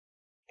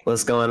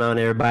What's going on,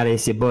 everybody?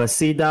 It's your boy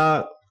C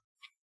Dog.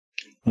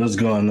 What's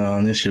going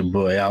on? It's your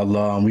boy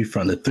Outlaw, and we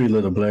from the Three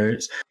Little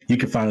Blurs. You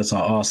can find us on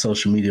all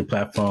social media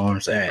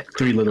platforms at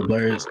Three Little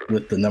Blurs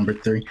with the number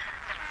 3.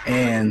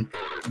 And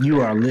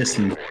you are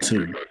listening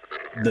to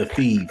the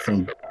feed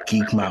from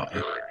Geek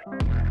Mountain.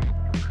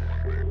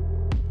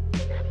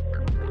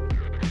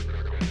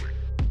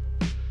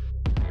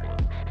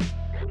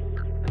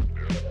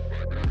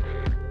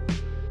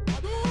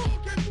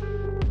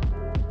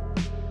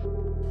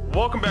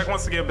 Welcome back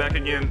once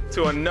again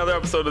to another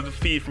episode of the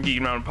Feed from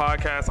Geek Mountain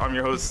Podcast. I'm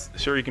your host,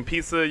 Shuriken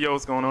Pizza. Yo,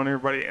 what's going on,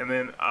 everybody? And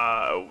then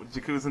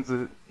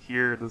Jakuzin's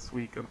here this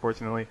week,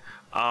 unfortunately.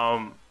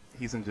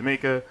 He's in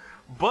Jamaica.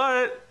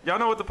 But y'all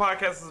know what the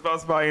podcast is about.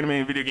 It's about anime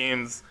and video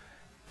games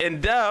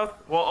in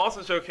depth, while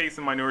also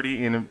showcasing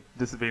minority and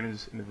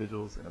disadvantaged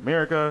individuals in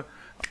America,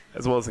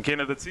 as well as in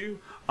Canada, too.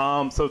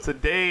 So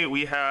today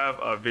we have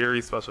a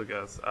very special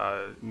guest,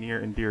 near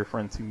and dear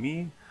friend to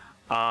me.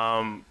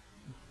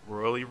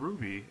 Royally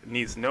Ruby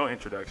needs no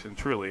introduction,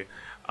 truly.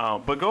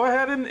 But go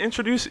ahead and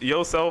introduce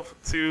yourself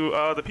to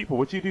the people.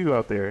 What you do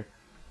out there?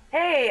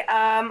 Hey,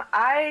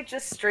 I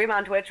just stream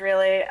on Twitch,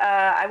 really.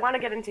 I want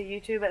to get into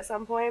YouTube at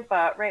some point,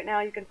 but right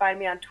now you can find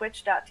me on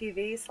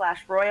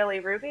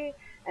twitch.tv/royallyruby,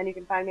 and you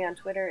can find me on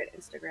Twitter and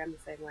Instagram the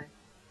same way.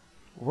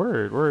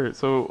 Word.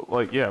 So,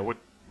 like, yeah, what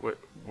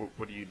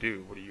do you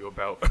do? What are you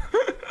about?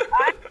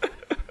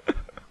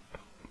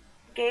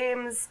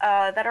 Games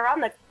that are on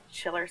the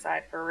chiller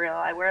side, for real.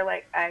 I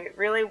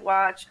really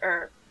watch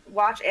and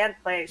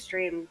play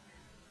stream.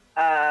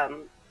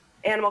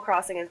 Animal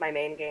Crossing is my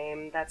main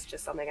game. That's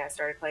just something I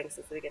started playing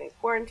since the beginning of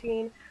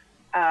quarantine.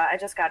 I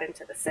just got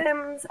into The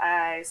Sims.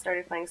 I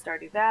started playing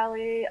Stardew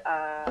Valley.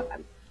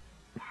 I'm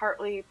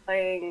partly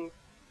playing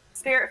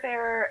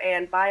Spiritfarer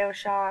and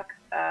BioShock.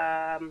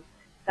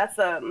 That's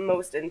the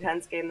most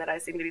intense game that I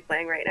seem to be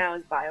playing right now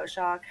is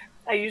BioShock.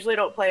 I usually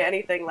don't play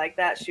anything like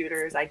that,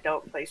 shooters. I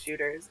don't play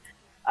shooters.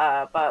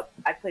 But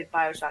I played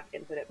BioShock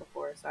Infinite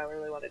before, so I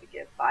really wanted to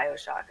give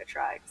BioShock a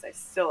try because I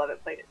still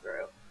haven't played it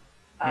through.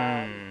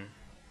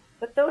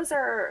 But those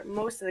are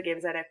most of the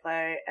games that I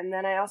play, and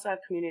then I also have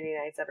community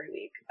nights every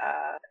week.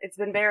 It's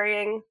been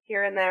varying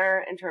here and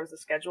there in terms of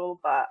schedule,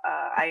 but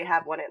I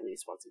have one at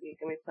least once a week,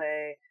 and we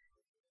play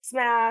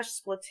Smash,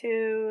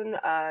 Splatoon,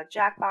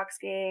 Jackbox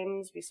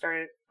games. We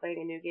started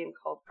playing a new game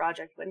called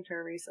Project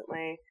Winter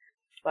recently.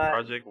 But,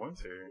 Project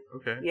Winter,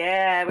 okay.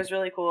 Yeah, it was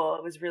really cool.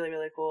 It was really,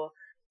 really cool.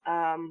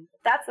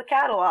 That's the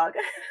catalog.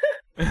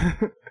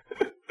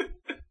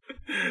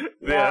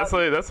 Yeah,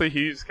 that's a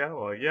huge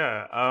catalog.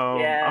 Yeah.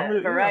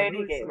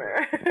 Variety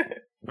gamer.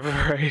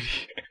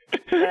 Variety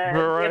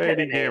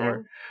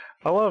gamer.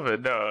 I love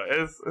it. No,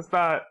 it's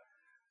not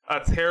a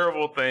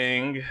terrible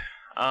thing.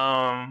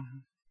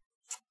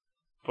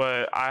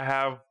 But I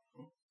have,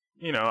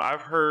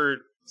 I've heard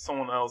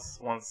someone else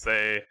once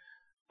say,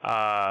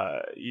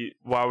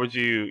 why would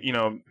you,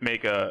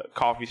 make a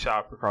coffee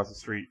shop across the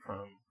street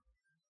from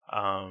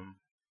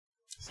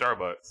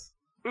Starbucks?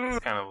 It's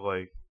kind of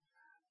like,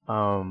 I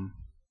don't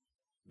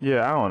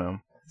know.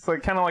 It's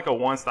like kind of like a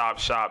one-stop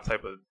shop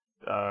type of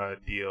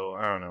deal.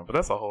 I don't know, but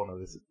that's a whole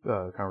nother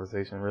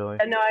conversation, really.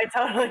 No, I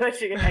totally know what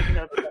you're saying,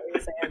 though.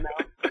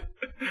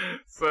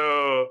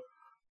 So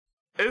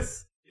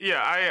it's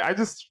I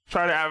just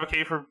try to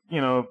advocate for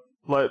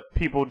let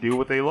people do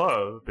what they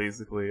love,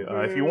 basically.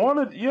 If you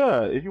want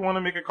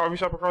to make a coffee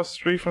shop across the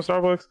street from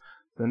Starbucks,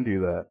 then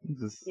do that.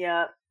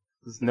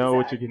 Just know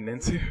what you're getting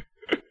into.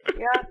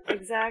 Yeah,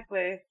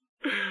 exactly.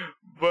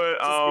 But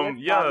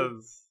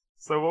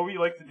so what we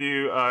like to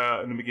do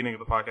in the beginning of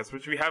the podcast,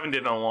 which we haven't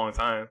did in a long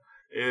time,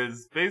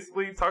 is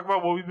basically talk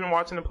about what we've been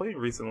watching and playing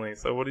recently.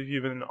 So what have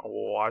you been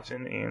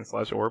watching and /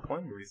 or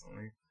playing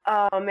recently?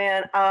 Oh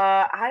man,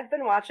 I've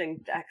been watching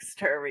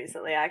Dexter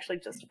recently. I actually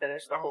just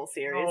finished the whole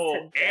series.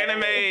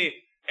 Anime.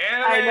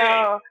 I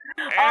know.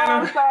 Oh,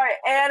 I'm sorry.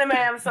 Anime.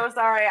 I'm so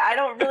sorry. I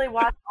don't really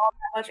watch all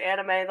that much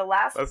anime. The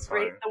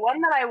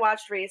one that I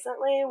watched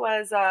recently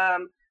was I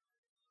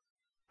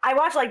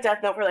watched like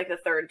Death Note for like the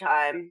third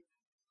time.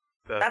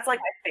 That's like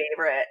my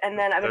favorite. And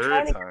then I've been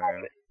trying to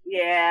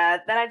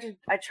then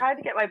I tried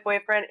to get my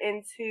boyfriend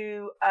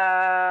into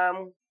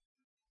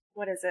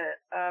what is it?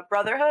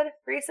 Brotherhood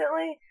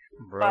recently.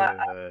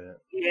 Brotherhood.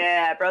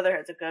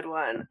 Brotherhood's a good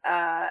one.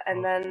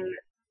 And then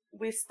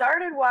we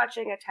started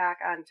watching Attack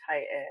on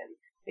Titan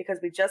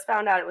because we just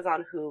found out it was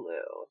on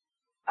Hulu.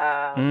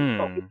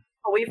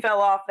 But we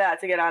fell off that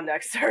to get on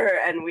Dexter,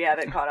 and we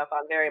haven't caught up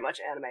on very much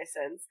anime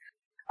since.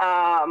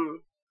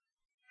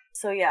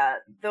 So yeah,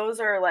 those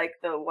are like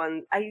the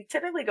ones I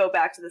typically go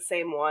back to the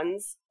same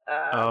ones.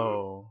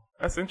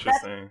 That's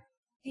interesting.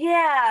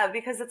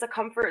 Because it's a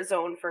comfort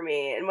zone for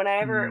me, and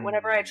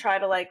whenever I try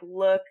to like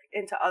look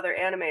into other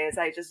animes,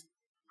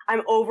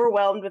 I'm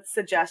overwhelmed with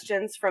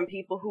suggestions from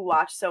people who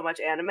watch so much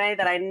anime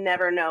that I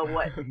never know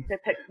what to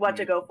pick, what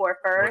to go for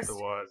first. What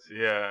to watch,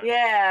 yeah.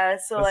 Yeah,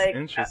 so that's like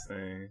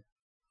interesting.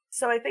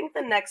 So I think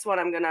the next one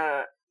I'm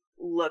gonna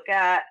look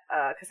at,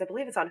 because I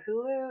believe it's on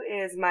Hulu,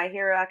 is My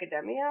Hero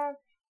Academia.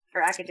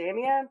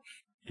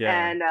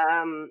 Yeah. And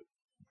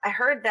I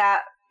heard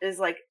that is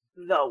like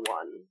the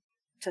one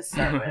to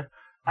start with.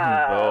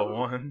 The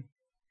one.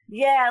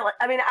 Yeah, like,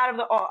 I mean, out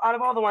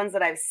of all the ones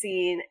that I've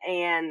seen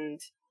and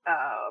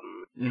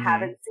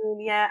haven't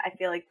seen yet, I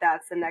feel like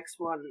that's the next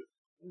one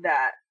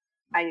that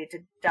I need to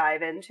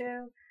dive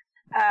into.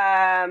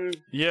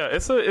 Yeah,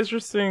 it's an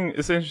interesting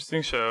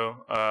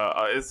show.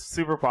 It's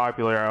super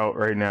popular out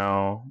right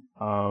now.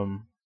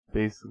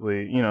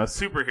 Basically, you know,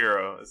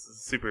 superhero. It's a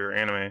superhero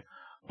anime,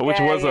 which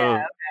it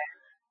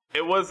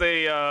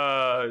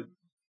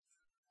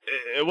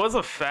was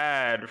a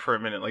fad for a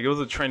minute. Like, it was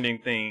a trending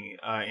thing.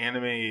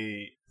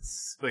 Anime,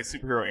 like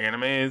superhero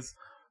animes.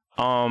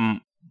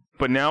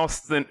 But now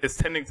it's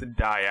tending to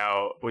die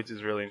out, which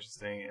is really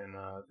interesting. And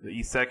the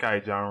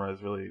isekai genre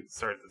has really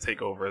started to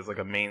take over as like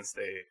a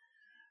mainstay,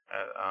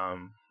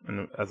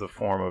 as a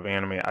form of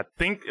anime. I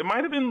think it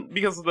might have been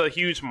because of the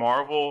huge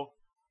Marvel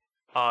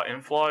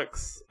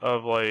influx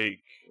of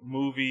like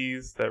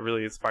movies that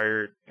really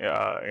inspired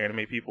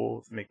anime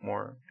people to make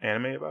more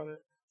anime about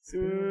it.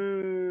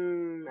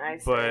 I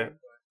see.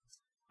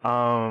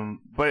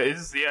 But it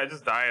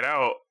just died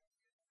out.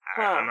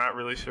 Huh. I'm not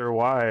really sure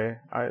why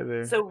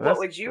either. So what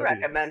would you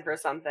recommend for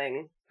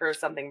something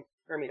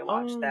for me to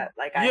watch that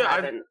like I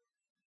haven't?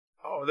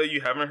 That you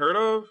haven't heard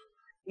of?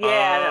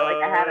 Yeah, that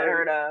like I haven't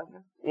heard of.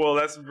 Well,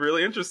 that's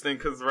really interesting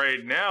because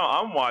right now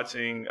I'm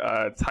watching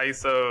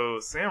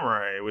Taiso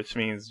Samurai, which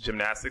means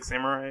gymnastic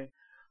samurai.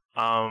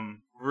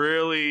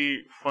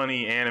 Really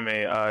funny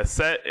anime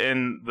set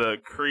in the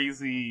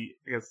crazy,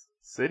 I guess,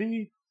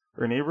 city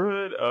or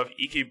neighborhood of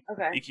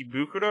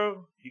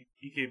Ikebukuro,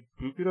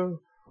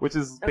 which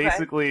is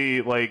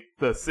basically like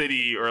the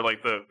city or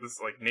like this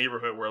like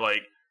neighborhood where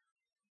like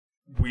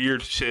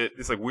weird shit,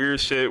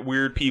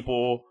 weird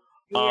people.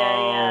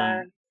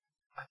 Yeah.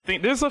 I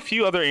think there's a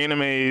few other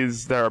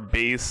animes that are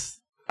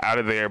based out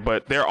of there,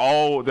 but they're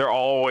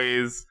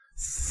always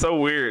so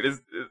weird.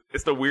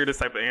 It's the weirdest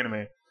type of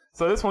anime.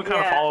 So this one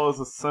kind of follows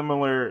a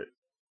similar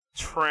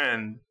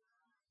trend.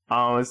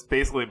 It's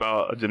basically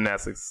about a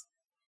gymnastics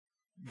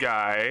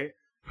guy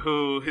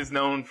who is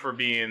known for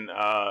being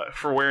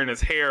for wearing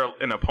his hair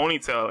in a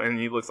ponytail, and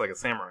he looks like a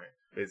samurai,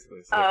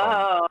 basically.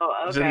 So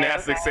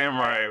gymnastic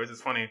samurai, which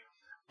is funny.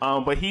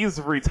 But he's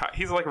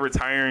like a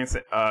retiring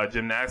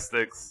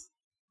gymnastics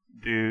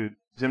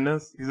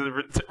gymnast. He's a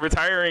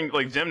retiring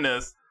like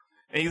gymnast,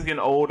 and he's getting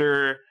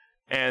older,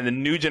 and the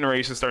new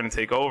generation is starting to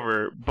take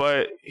over.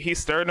 But he's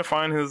starting to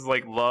find his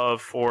like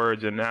love for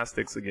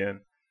gymnastics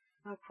again.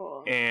 Oh,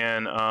 cool.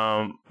 And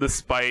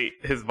despite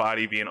his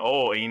body being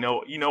old, and you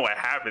know what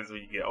happens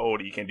when you get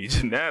older, you can't do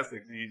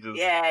gymnastics. You just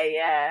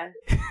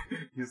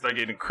you start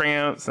getting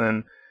cramps,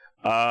 and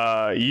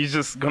you're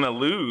just gonna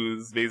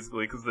lose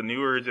basically because the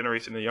newer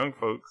generation of young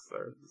folks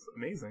are just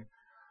amazing.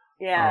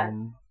 Yeah.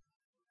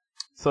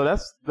 So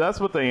that's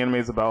what the anime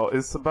is about.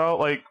 It's about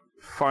like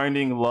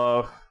finding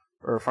love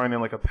or finding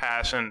like a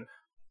passion,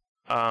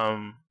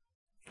 or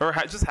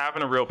just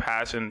having a real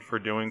passion for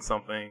doing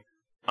something,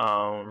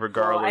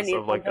 regardless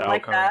of like the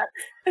outcome.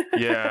 Like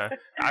yeah,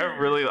 I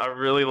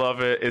really love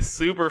it. It's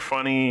super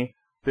funny.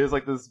 There's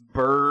like this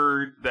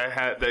bird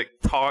that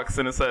talks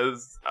and it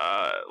says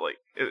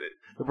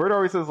the bird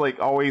always says like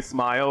always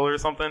smile or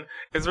something.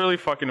 It's really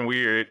fucking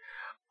weird.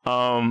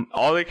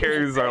 All the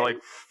characters are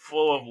like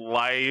full of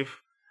life.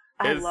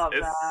 I love that.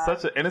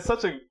 It's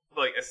such a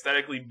like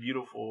aesthetically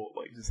beautiful,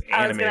 like just animated.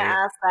 I was gonna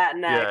ask that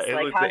next. Yeah,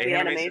 like how's the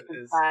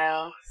animation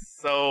style?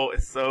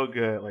 It's so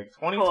good. Like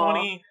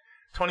 2020,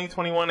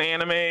 2021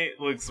 anime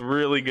looks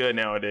really good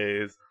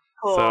nowadays.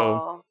 Cool.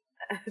 So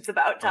it's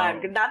about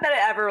time. Not that it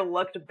ever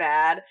looked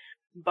bad,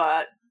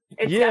 but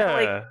it's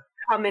definitely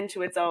come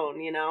into its own,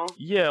 you know?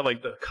 Yeah,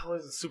 like the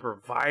colors are super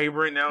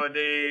vibrant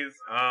nowadays.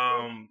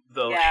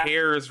 The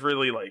hair is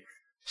really like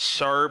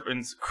sharp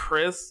and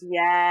crisp.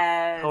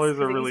 Yes. Colors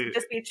are really used to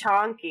just be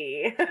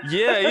chonky.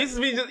 Yeah, it used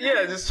to be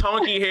just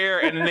chonky hair,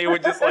 and then they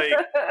would just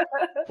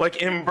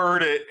like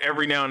invert it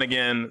every now and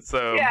again.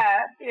 So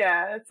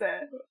yeah, that's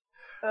it.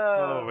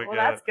 Oh my God.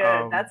 That's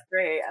good. That's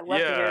great. I love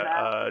to hear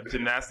that.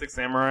 Gymnastic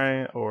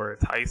Samurai or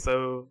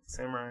Taiso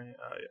Samurai.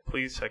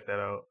 Please check that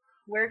out.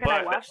 Where can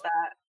I watch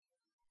that?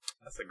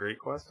 That's a great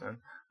question.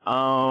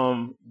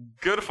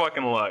 Good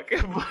fucking luck.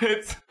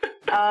 But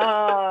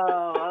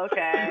oh,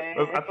 okay.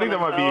 I think that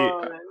might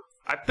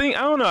be.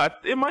 I don't know.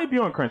 It might be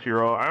on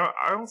Crunchyroll.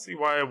 I don't see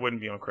why it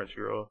wouldn't be on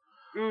Crunchyroll.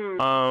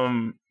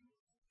 I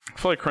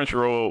feel like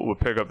Crunchyroll would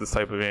pick up this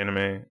type of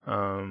anime.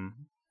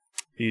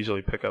 They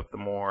usually pick up the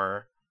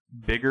more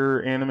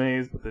bigger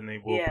animes, but then they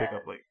will pick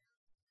up like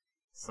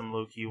some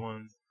low key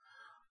ones.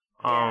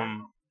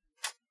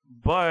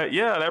 But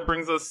yeah, that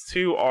brings us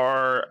to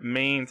our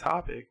main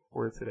topic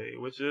for today,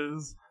 which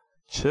is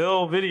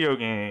chill video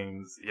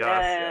games.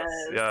 Yes.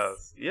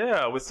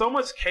 Yeah, with so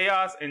much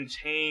chaos and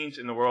change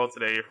in the world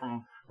today,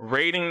 from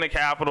raiding the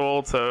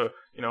Capitol to,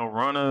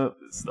 Rona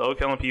still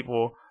killing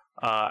people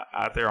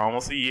out there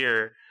almost a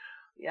year.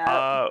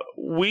 Yeah.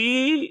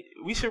 We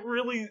should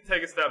really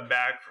take a step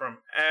back from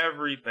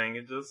everything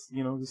and just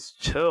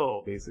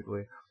chill,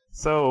 basically.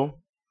 So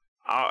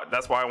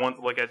that's why I wanted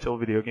to look at chill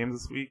video games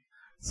this week.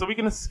 so we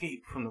can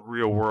escape from the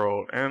real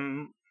world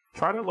and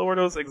try to lower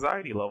those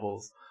anxiety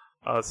levels.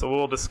 So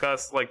we'll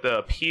discuss like the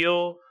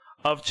appeal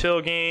of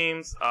chill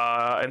games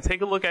and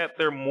take a look at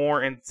their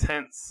more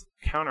intense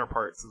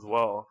counterparts as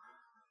well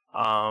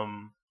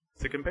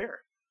to compare.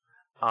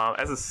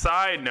 As a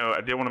side note,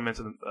 I did want to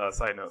mention a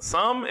side note.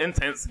 Some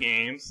intense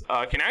games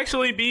can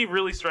actually be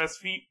really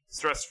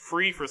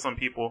stress-free for some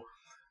people,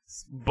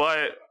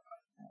 but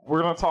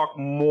we're going to talk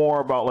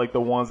more about like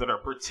the ones that are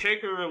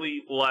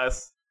particularly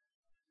less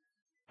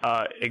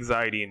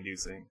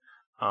anxiety-inducing.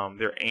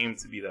 They're aimed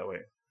to be that way.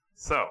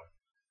 So,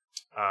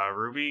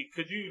 Ruby,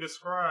 could you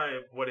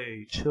describe what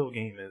a chill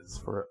game is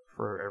for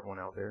everyone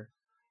out there?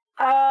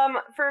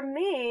 For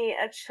me,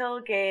 a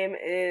chill game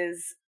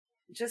is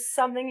just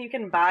something you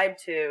can vibe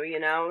to, you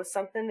know,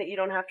 something that you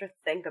don't have to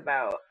think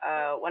about.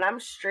 When I'm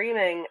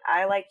streaming,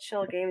 I like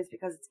chill games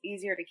because it's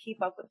easier to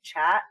keep up with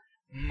chat,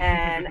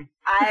 and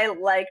I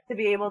like to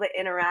be able to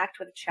interact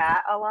with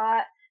chat a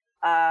lot.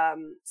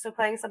 So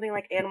playing something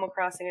like Animal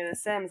Crossing or The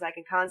Sims, I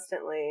can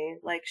constantly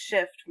like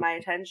shift my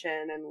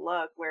attention and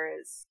look,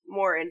 whereas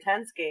more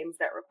intense games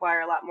that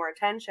require a lot more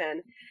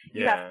attention,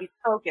 you have to be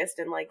focused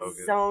and like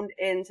zoned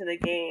into the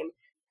game.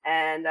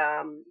 And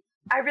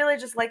I really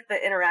just like the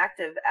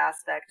interactive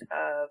aspect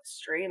of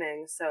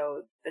streaming.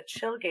 So the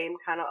chill game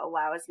kind of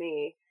allows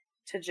me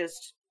to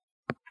just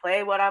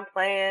play what I'm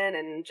playing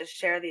and just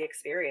share the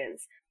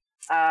experience.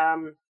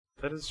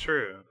 That is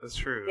true. That's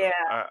true.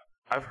 Yeah.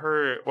 I've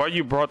heard while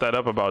you brought that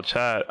up about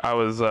chat, I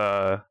was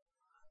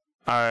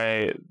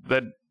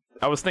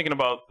thinking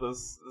about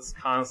this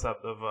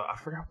concept of I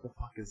forgot what the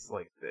fuck is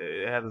like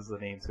it has a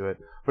name to it,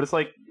 but it's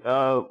like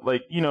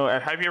you know,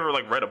 have you ever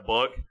like read a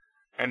book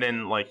and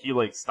then like you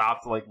like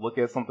stop to like look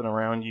at something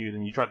around you,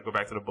 then you try to go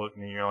back to the book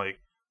and then you're like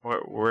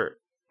where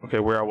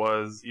I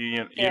was,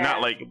 you're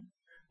not like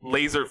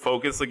laser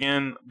focused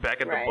again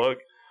back at the book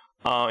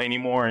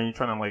anymore, and you're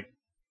trying to like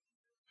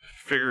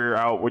figure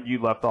out what you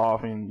left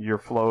off, and your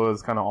flow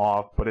is kind of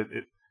off, but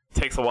it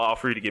takes a while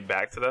for you to get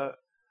back to that.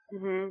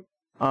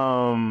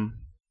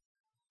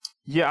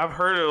 Yeah, I've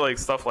heard of like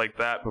stuff like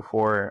that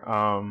before,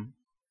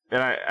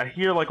 and I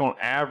hear like on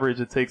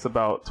average it takes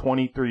about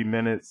 23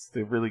 minutes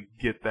to really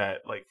get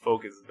that like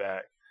focus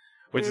back,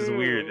 which is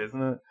weird,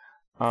 isn't it?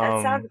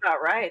 That sounds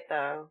about right,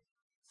 though.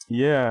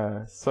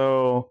 Yeah,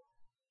 so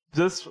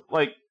just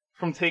like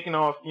from taking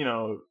off, you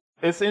know,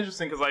 it's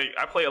interesting because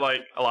I play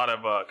like a lot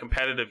of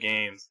competitive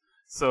games.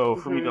 So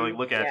for me to like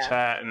look at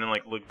chat and then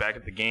like look back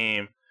at the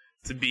game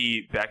to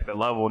be back at the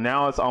level,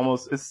 now it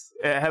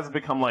hasn't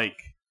become like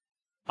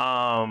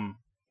like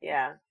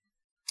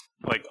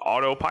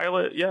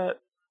autopilot yet.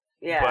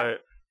 Yeah. But I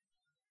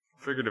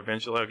figured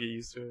eventually I'll get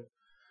used to it.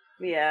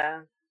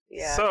 Yeah.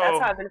 Yeah. So, that's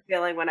how I've been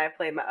feeling when I've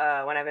been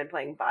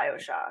playing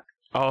BioShock.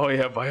 Oh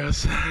yeah,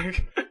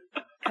 BioShock.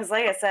 Because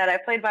like I said, I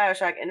played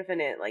BioShock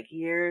Infinite like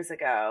years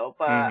ago,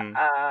 but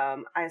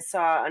I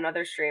saw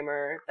another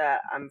streamer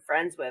that I'm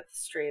friends with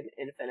stream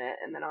Infinite,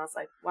 and then I was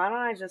like, why don't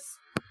I just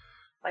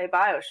play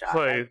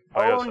BioShock?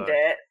 I owned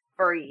it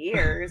for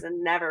years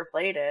and never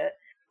played it.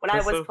 When I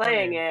was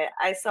playing it,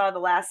 I saw the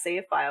last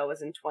save file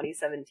was in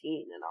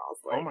 2017, and I was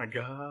like, oh my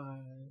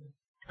god.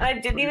 I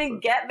didn't even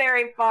get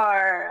very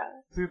far.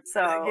 Dude,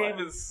 that game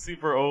is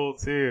super old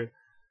too.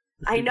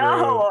 I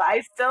know.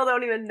 I still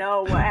don't even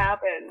know what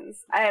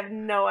happens. I have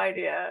no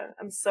idea.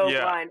 I'm so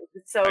blind.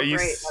 It's so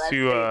great.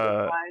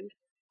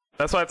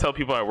 That's why I tell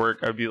people at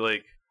work, I'd be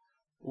like,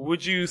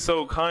 would you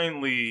so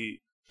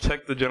kindly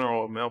check the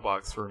general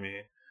mailbox for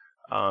me?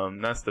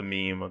 That's the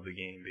meme of the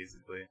game,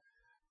 basically.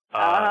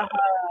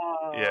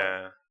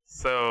 Yeah.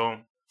 So,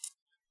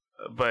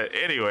 but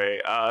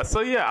anyway, so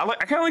yeah, I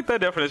kind of like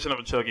that definition of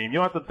a chill game. You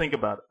don't have to think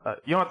about it.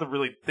 You don't have to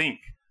really think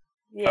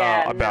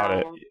about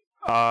it.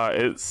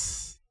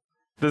 It's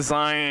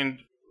designed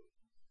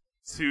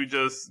to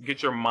just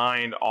get your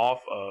mind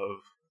off of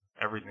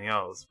everything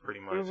else, pretty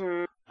much.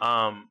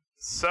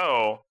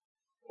 So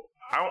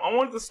I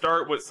wanted to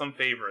start with some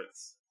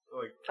favorites,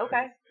 like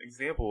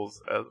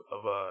examples of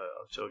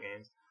chill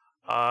games.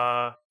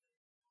 I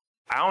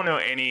don't know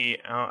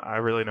any. I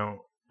really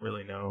don't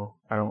know.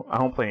 I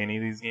don't play any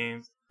of these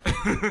games.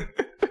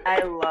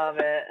 I love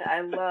it.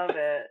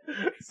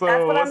 So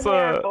that's what I'm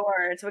here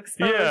for, to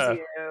expose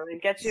you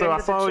and get you into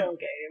the chill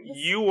games.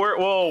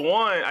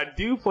 I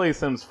do play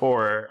Sims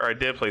 4, or I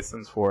did play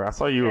Sims 4. I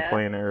saw you were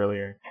playing it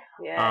earlier.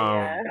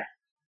 What?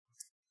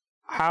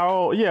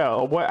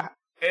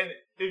 And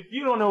if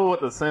you don't know what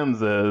The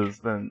Sims is,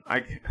 then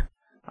I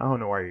don't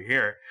know why you're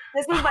here.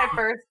 This was my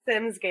first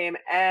Sims game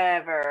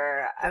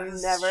ever. I've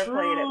never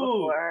played it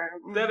before.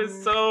 That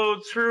is so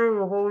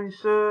true. Holy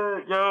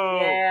shit, yo.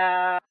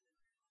 Yeah.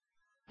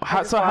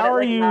 How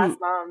are you?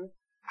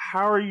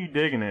 How are you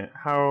digging it?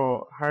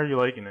 How are you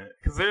liking it?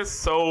 Because there's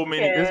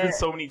been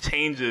so many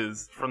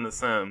changes from The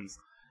Sims.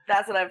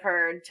 That's what I've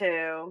heard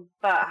too.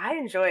 But I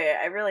enjoy it.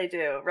 I really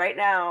do. Right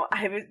now,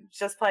 I was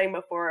just playing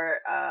before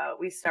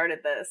we started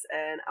this,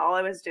 and all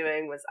I was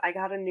doing was I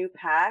got a new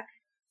pack.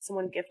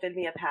 Someone gifted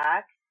me a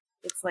pack.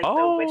 It's like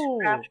the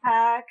Witchcraft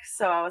pack.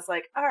 So I was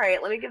like, all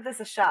right, let me give this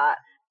a shot.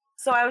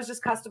 So I was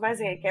just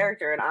customizing a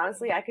character, and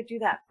honestly, I could do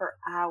that for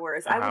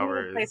hours. I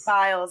wouldn't even play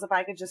files if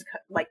I could just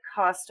like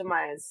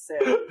customize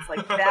Sims.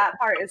 Like that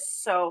part is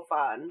so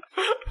fun.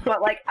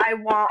 But like, I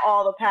want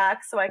all the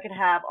packs so I could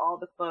have all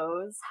the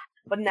clothes.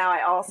 But now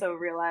I also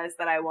realize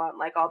that I want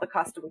like all the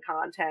custom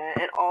content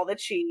and all the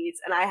cheats,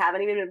 and I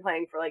haven't even been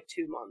playing for like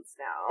 2 months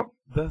now.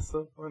 That's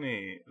so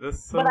funny.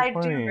 That's so But funny.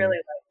 I do really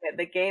like it.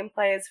 The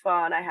gameplay is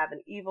fun. I have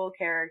an evil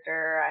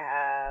character. I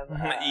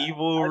have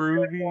evil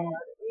Ruby.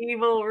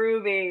 Evil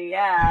Ruby,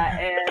 yeah,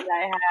 and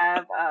I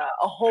have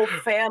a whole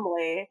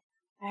family.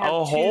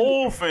 A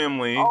whole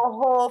family.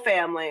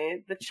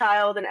 The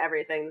child and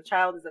everything. The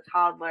child is a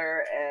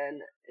toddler,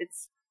 and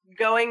it's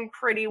going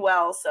pretty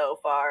well so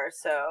far.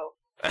 So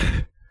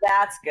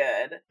that's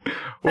good.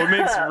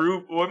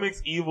 What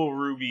makes evil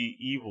Ruby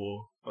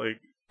evil? Like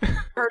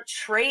her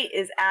trait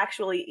is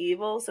actually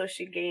evil, so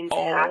she gains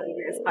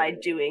happiness by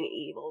doing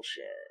evil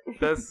shit.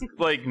 That's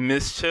like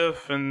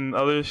mischief and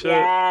other shit.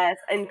 Yes,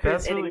 it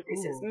increases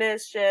cool.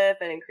 mischief.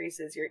 It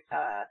increases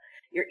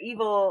your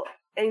evil,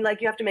 and like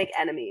you have to make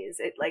enemies.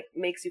 It like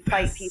makes you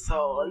fight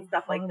people and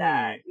stuff like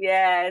that.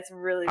 Yeah, it's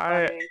really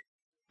funny.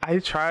 I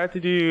tried to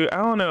do. I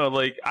don't know.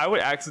 Like I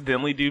would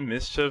accidentally do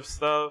mischief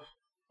stuff,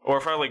 or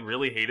if I like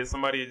really hated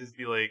somebody, I'd just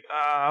be like,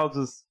 I'll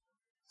just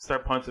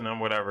start punching them,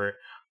 whatever.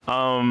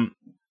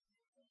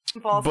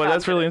 But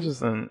that's really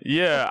interesting.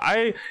 Yeah,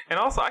 I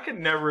could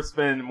never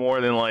spend more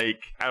than like,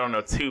 I don't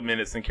know, 2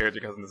 minutes in character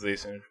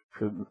customization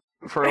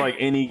for like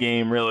any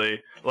game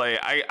really. Like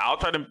I'll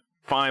try to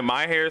find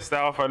my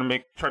hairstyle, try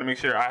to make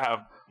sure I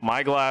have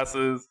my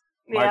glasses,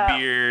 my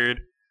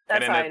beard,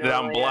 and then that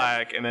I'm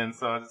black, and then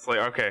so it's like,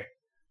 okay,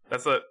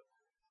 that's it.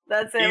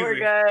 That's it. Easy. We're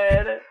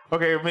good.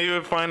 Okay, maybe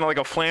we'll find like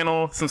a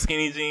flannel, some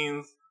skinny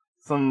jeans,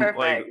 some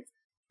Perfect.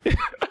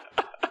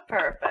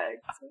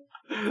 Perfect.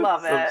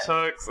 Love it.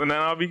 Some chucks, and then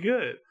I'll be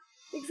good.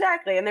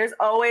 Exactly, and there's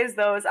always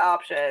those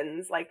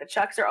options. Like the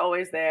chucks are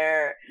always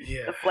there.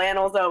 Yeah. The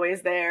flannel's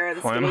always there.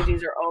 The skinny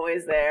jeans are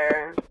always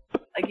there.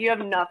 Like you have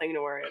nothing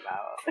to worry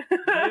about.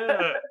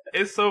 Yeah,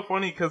 it's so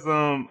funny because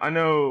I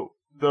know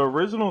the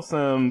original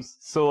Sims.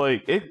 So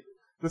like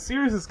the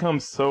series has come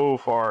so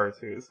far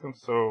too. It's come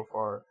so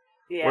far.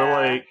 Yeah. Where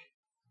like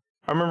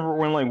I remember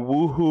when like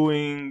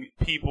woohooing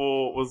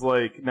people was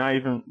like not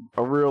even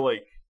a real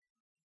like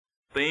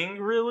thing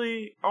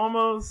really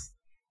almost.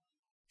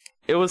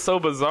 It was so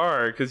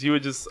bizarre because you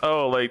would just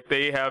like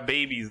they have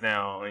babies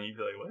now and you'd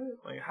be like, what?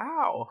 Like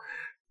how?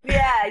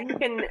 Yeah, you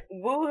can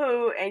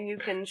woohoo and you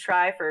can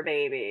try for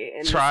baby.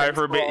 Try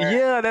for baby.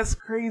 Yeah, that's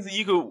crazy.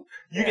 You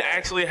can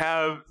actually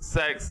have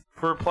sex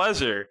for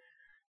pleasure.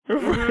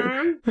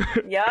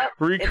 Mm-hmm. Yep.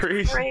 Recreation.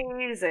 It's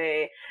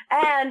crazy.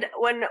 And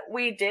when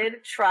we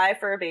did try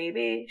for a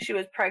baby, she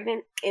was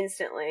pregnant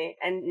instantly,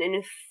 and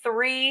in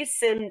 3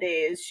 sim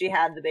days she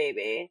had the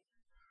baby.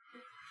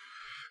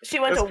 She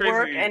went to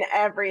work and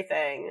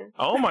everything.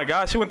 Oh my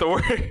gosh, she went to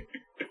work.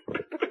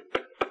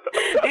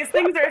 These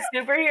things are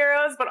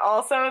superheroes, but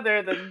also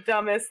they're the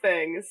dumbest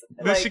things.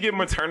 Did she get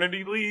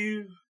maternity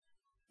leave?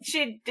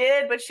 She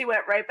did, but she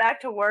went right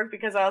back to work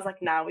because I was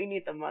like, nah, we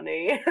need the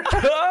money.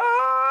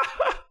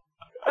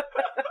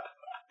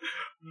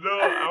 No,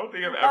 I don't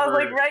think I've ever... I was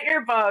like, write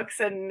your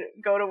books and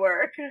go to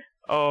work.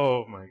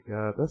 Oh my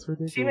god, that's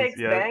ridiculous. She makes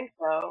bank,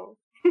 though.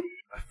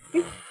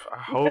 I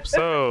hope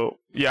so.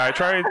 Yeah, I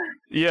tried...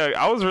 Yeah,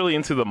 I was really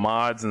into the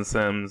mods in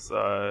Sims.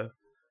 I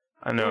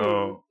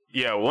know...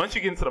 Yeah, once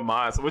you get into the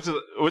mods, which is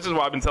why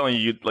I've been telling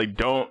you, like,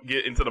 don't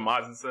get into the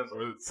mods in Sims,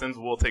 or Sims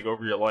will take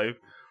over your life.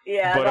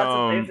 Yeah, but, that's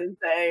what they've been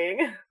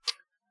saying.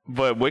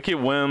 But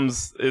Wicked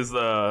Whims is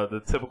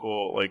the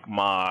typical like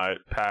mod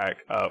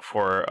pack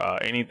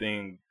for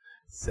anything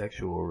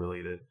sexual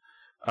related,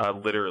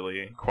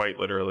 quite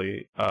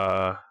literally,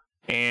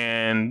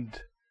 and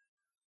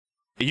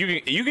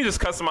you can just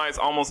customize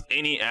almost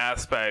any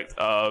aspect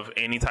of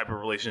any type of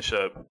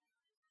relationship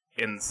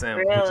in The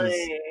Sims, which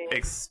is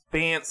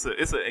expansive.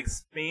 It's an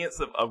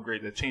expansive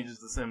upgrade that changes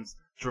The Sims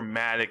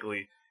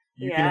dramatically.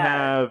 You can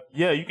have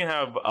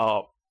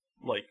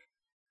like,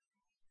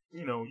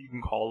 you know, you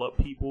can call up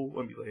people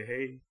and be like,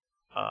 hey,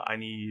 I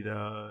need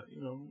a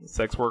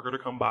sex worker to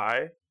come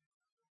by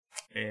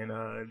and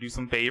do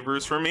some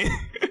favors for me.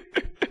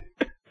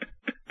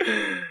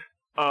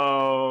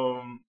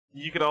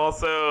 You could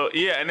also,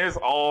 and there's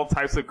all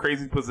types of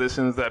crazy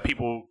positions that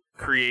people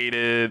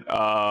created.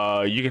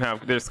 You can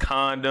have, there's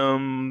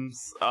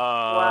condoms,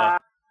 wow.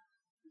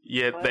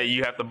 That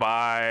you have to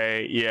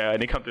buy,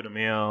 and they come through the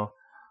mail.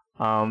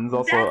 There's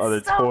also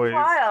other so toys.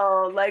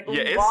 Wild. Like,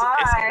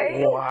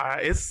 why?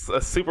 It's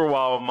a super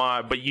wild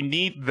mod, but you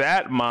need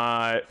that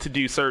mod to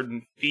do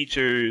certain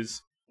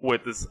features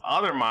with this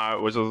other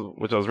mod, which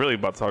I was really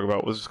about to talk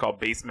about, which is called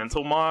base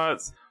mental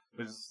mods,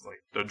 which is like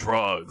the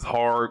drugs,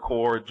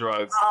 hardcore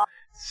drugs.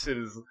 Shit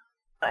is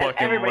fucking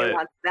everybody lit.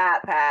 wants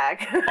that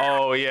pack.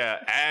 Oh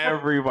yeah,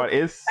 everybody.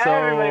 It's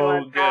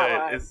so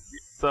good. It's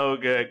so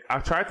good.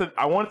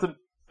 I wanted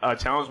to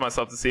challenge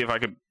myself to see if I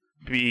could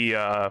be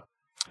a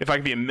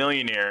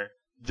millionaire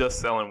just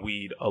selling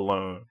weed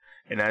alone.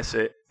 and that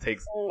shit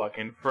takes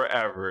fucking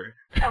forever.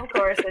 Of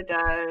course it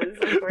does.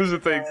 Of course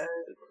It takes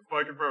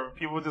fucking forever.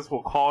 People just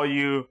will call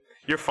you.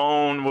 Your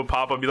phone will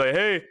pop up, be like,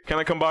 "Hey, can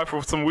I come by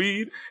for some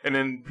weed?" And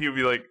then people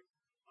be like,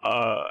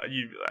 I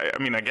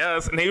mean, I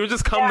guess." And they would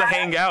just come to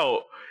hang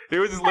out. They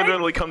would just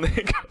literally come to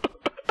hang out.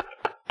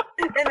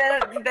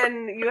 And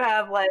then you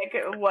have like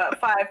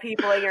 5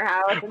 people in your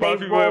house, and 5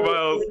 people in my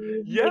house,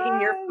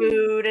 making your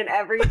food and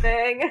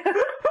everything.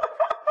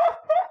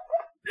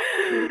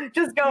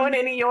 Just going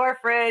into your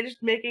fridge,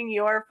 making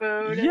your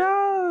food.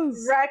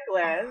 Yes.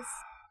 Reckless.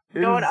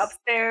 Going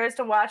upstairs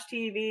to watch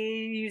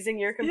TV, using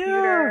your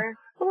computer.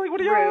 I'm like,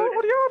 what are y'all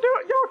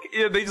doing?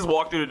 Yeah, they just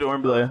walk through the door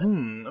and be like,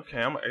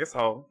 okay, I guess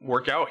I'll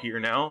work out here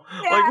now.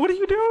 Yeah. Like, what are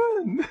you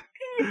doing?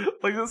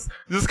 Like,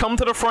 just come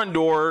to the front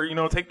door,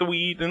 take the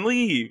weed and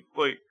leave.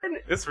 Like,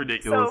 it's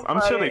ridiculous. So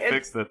I'm sure they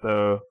fixed it,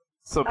 though,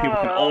 so people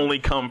can only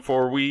come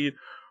for weed.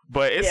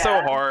 But it's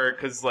so hard,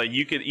 because, like,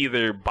 you could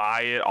either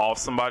buy it off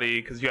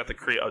somebody, because you have to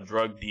create a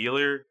drug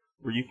dealer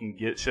where you can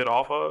get shit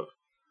off of.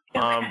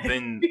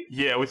 Then,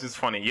 which is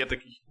funny. You have to,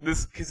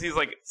 because he's,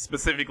 like,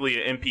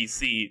 specifically an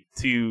NPC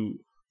to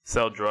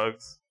sell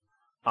drugs.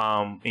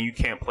 And you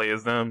can't play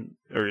as them,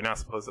 or you're not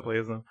supposed to play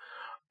as them.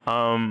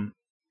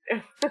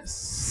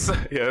 So,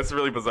 it's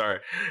really bizarre.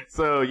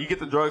 So you get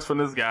the drugs from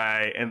this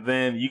guy, and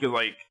then you can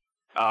like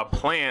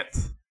plant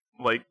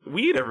like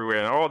weed everywhere,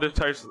 and all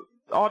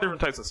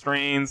different types of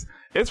strains.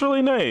 It's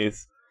really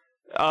nice.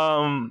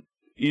 Then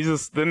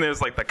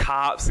there's like the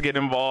cops get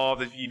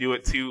involved if you do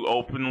it too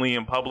openly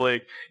in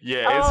public.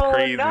 Yeah, it's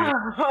crazy. No.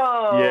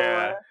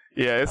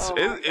 Yeah,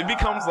 it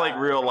becomes like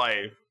real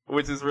life,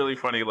 which is really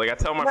funny. Like I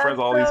tell my friends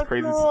all these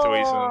crazy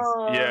situations.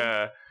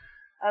 Yeah,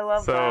 I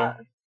love that.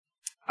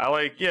 I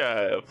like,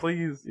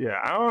 please,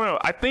 I don't know.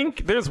 I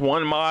think there's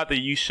one mod that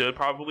you should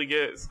probably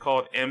get. It's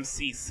called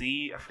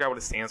MCC. I forgot what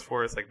it stands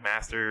for. It's like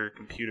Master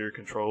Computer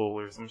Control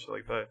or some shit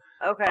like that.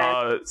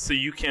 Okay. So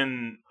you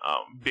can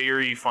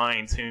very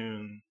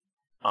fine-tune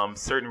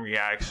certain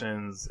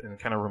reactions and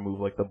kind of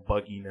remove like the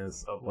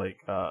bugginess of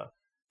like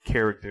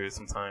characters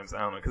sometimes.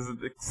 I don't know, because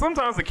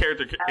sometimes the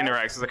character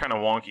interactions are kind of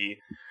wonky.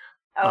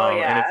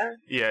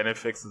 And it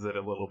fixes it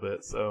a little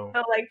bit. So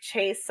they'll like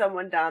chase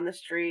someone down the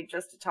street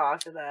just to talk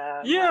to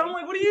them. Yeah, I'm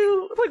like, what are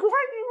you like?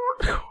 Why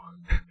are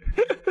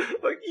you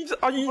like? You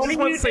just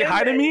want to say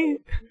hi to me?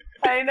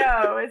 I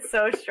know, it's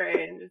so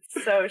strange.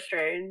 It's so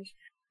strange.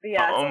 But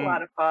yeah, it's a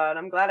lot of fun.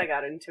 I'm glad I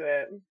got into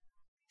it.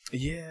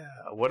 Yeah.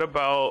 What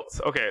about?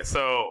 Okay,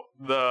 so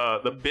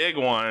the big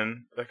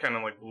one that kind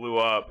of like blew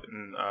up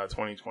in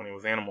 2020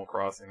 was Animal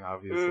Crossing.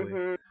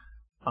 Obviously,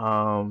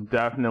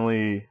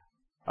 definitely.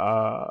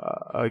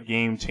 A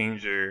game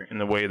changer in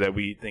the way that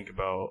we think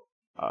about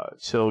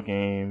chill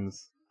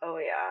games. Oh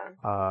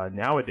yeah.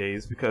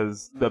 Nowadays,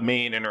 because the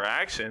main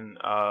interaction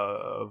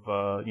of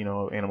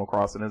Animal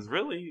Crossing is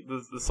really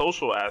the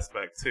social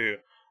aspect too,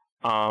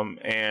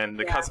 and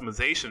the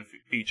customization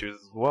features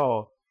as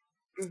well.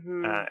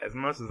 Mm-hmm. As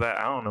much as that,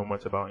 I don't know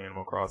much about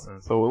Animal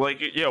Crossing. So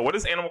like, what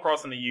is Animal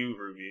Crossing to you,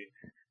 Ruby?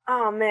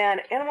 Oh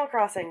man, Animal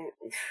Crossing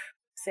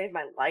saved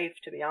my life,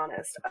 to be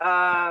honest.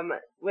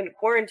 When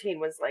quarantine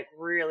was like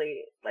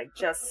really like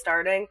just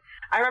starting,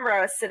 I remember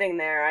I was sitting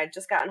there. I'd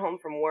just gotten home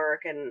from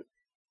work, and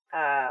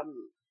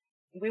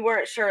we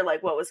weren't sure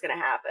like what was going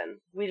to happen.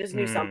 We just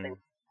knew something would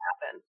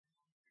happen,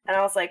 and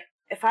I was like,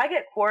 if I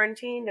get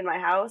quarantined in my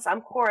house,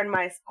 I'm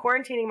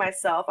quarantining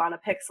myself on a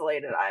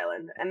pixelated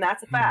island, and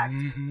that's a fact.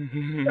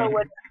 So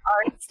when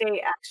our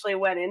state actually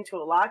went into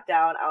a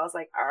lockdown, I was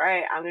like, all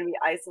right, I'm going to be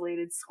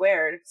isolated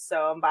squared,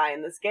 so I'm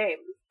buying this game.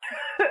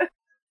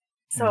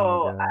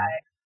 So I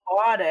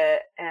bought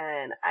it,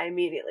 and I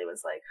immediately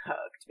was like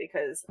hooked,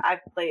 because I've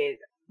played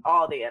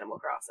all the Animal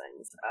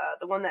Crossings.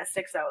 The one that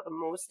sticks out the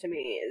most to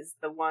me is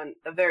the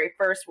very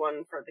first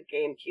one for the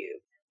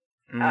GameCube.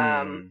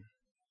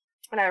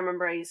 And I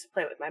remember I used to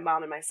play it with my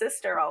mom and my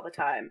sister all the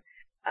time.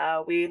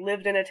 We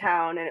lived in a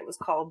town, and it was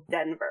called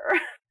Denver,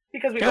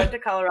 because we went to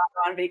Colorado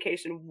on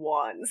vacation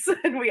once,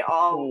 and we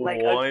all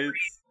like agreed.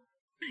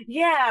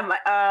 Yeah,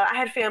 I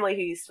had family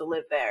who used to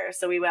live there,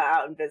 so we went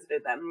out and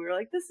visited them, and we were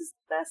like, this is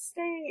the best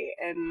state.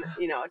 And,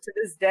 to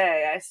this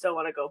day, I still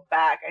want to go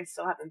back. I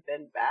still haven't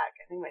been back.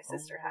 I think my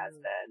sister has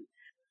been.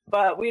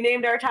 But we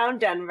named our town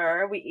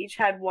Denver. We each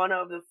had one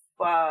of the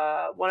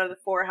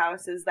 4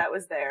 houses that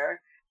was there.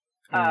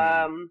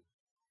 And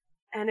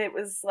it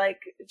was,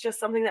 like, just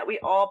something that we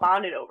all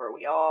bonded over.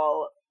 We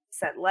all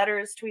sent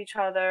letters to each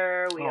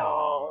other. We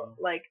all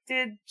like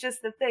did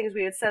just the things.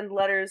 We would send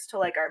letters to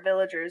like our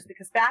villagers,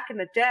 because back in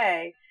the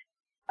day,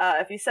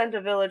 if you sent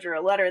a villager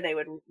a letter, they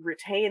would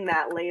retain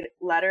that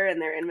letter in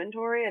their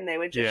inventory, and they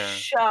would just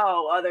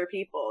show other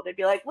people. They'd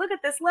be like, look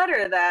at this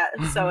letter that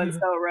so and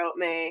so wrote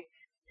me,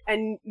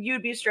 and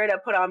you'd be straight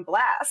up put on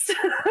blast.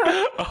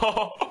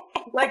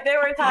 Like there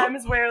were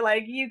times where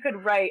like you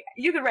could write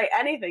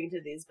anything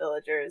to these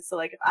villagers. So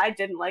like if I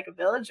didn't like a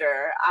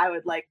villager, I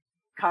would like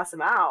cuss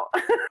him out.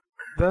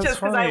 That's just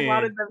because I funny.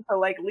 wanted them to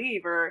like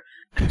leave or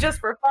just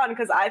for fun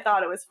because I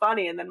thought it was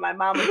funny. And then my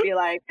mom would be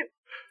like,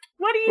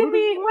 "What do you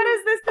mean? What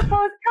is this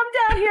supposed? Come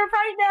down here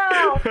right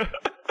now!"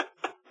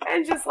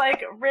 And just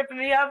like rip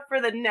me up for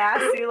the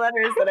nasty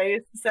letters that I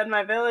used to send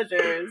my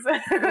villagers. So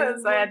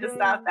I had to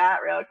stop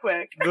that real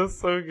quick.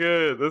 That's so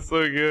good. That's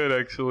so good,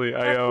 actually.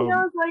 I think I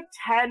was like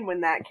 10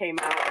 when that came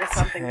out or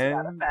something to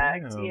that 10?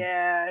 effect. Damn.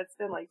 Yeah, it's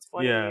been like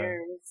 20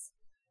 years.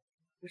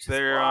 Which is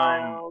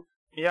wild.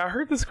 Yeah, I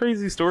heard this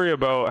crazy story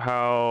about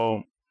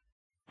how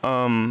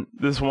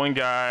this one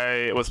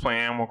guy was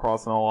playing Animal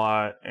Crossing a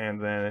lot,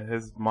 and then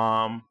his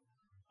mom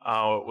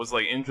was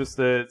like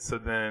interested, so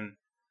then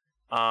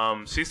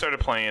she started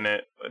playing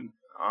it,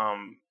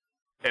 and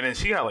then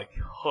she got like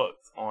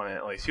hooked on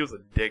it. Like she was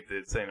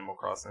addicted to Animal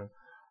Crossing.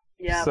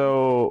 Yeah.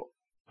 So,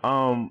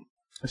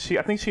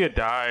 I think she had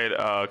died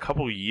a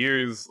couple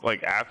years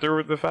like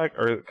after the fact,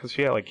 or because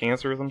she had like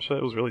cancer or some shit.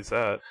 It was really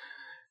sad.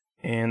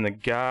 And the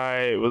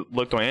guy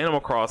looked on Animal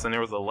Crossing, there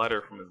was a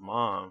letter from his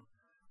mom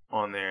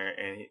on there,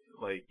 and he,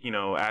 like, you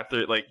know,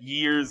 after like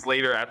years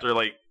later, after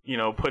like, you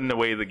know, putting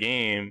away the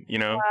game, you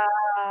know.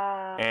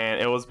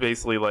 And it was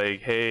basically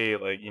like, hey,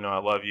 like, you know, I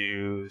love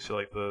you, shit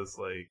like this,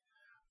 like,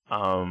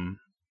 I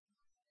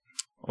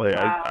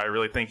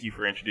really thank you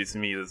for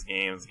introducing me to this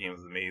game. This game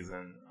is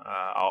amazing.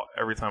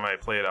 Every time I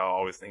play it, I'll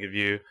always think of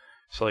you,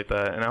 shit like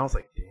that. And I was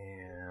like,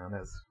 damn,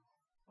 that's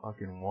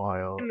fucking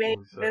wild. You make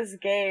this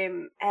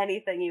game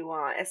anything you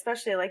want,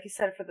 especially like you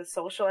said for the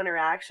social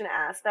interaction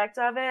aspect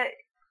of it.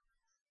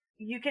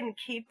 You can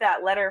keep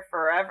that letter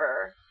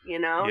forever, you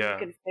know? Yeah. You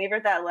can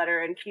favorite that letter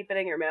and keep it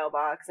in your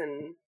mailbox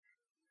and,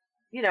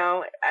 you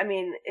know, I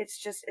mean,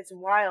 it's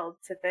wild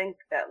to think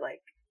that,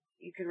 like,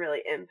 you could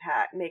really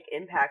make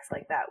impacts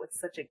like that with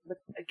with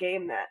a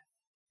game that,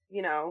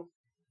 you know,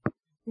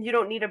 you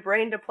don't need a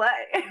brain to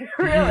play,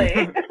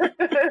 really.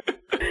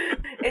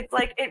 It's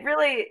like, it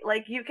really,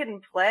 like, you can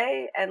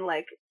play and,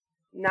 like,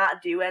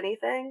 not do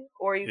anything,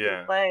 or you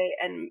can play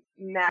and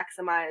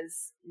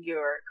maximize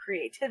your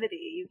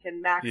creativity. You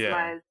can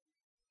maximize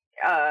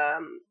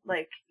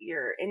like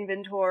your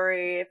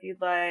inventory if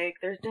you'd like.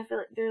 There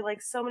are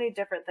like so many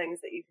different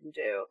things that you can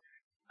do.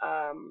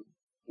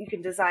 You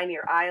can design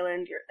your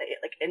island,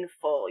 like in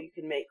full. You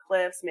can make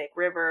cliffs, make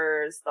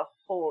rivers, the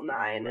whole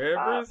nine.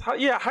 Rivers?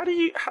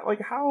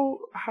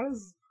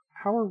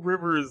 How are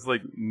rivers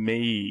like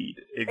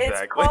made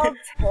exactly?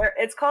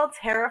 It's called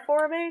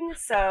terraforming.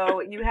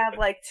 So you have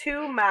like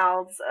 2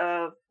 mouths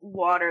of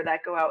water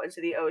that go out into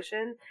the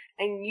ocean,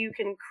 and you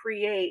can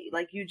create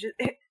like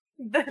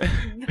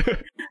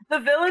the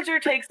villager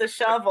takes a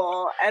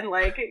shovel and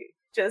like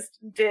just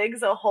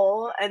digs a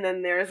hole, and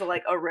then there's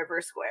like a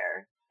river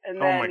square,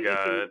 and then you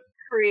can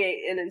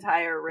create an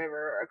entire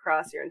river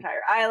across your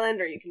entire island,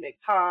 or you can make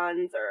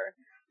ponds or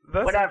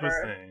whatever.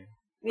 Interesting.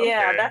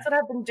 Yeah, Okay. that's what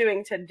I've been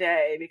doing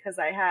today because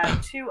I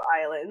have 2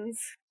 islands.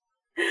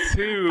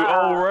 2?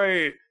 Oh,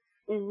 right.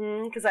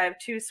 Because I have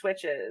 2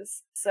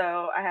 switches.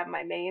 So I have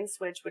my main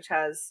switch, which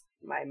has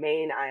my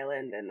main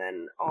island, and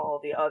then all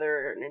the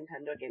other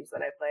Nintendo games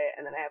that I play.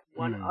 And then I have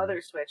one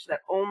other switch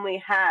that only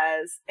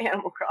has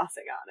Animal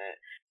Crossing on it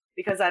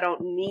because I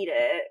don't need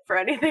it for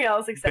anything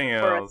else except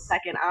for a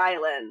second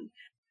island.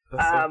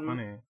 That's so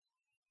funny.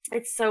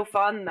 It's so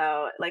fun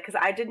though, like,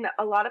 because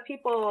a lot of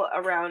people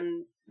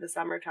around the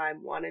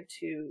summertime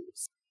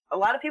a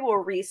lot of people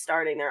were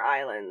restarting their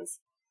islands.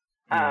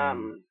 I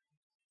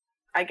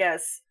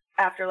guess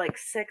after like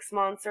 6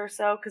 months or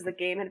so, because the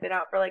game had been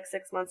out for like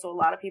 6 months, so a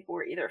lot of people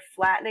were either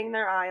flattening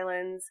their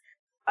islands,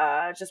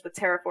 just with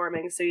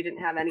terraforming, so you didn't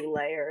have any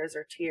layers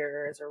or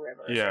tiers or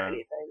rivers or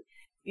anything.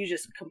 You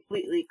just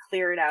completely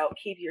clear it out,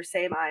 keep your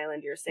same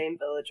island, your same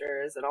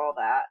villagers, and all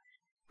that.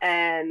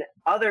 And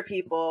other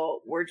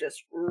people were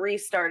just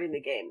restarting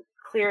the game,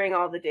 clearing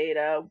all the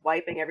data,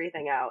 wiping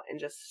everything out, and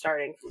just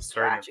starting from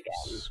scratch again.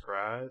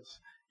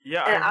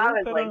 Yeah, and I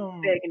was like,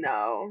 big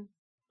no.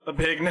 A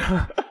big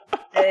no.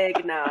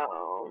 Big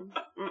no.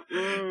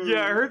 Mm-mm.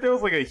 Yeah, I heard there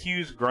was like a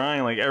huge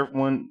grind. Like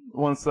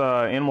once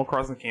Animal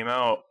Crossing came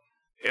out,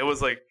 it was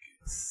like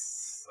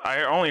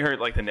I only heard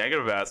like the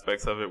negative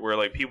aspects of it, where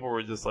like people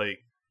were just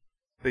like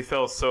they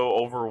felt so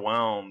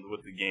overwhelmed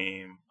with the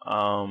game.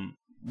 How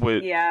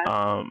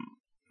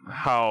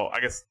I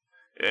guess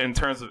in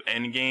terms of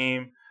end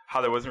game,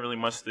 how there wasn't really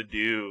much to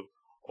do,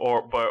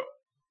 or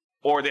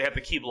they had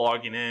to keep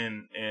logging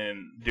in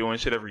and doing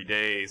shit every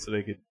day so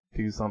they could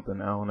do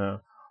something. I don't know.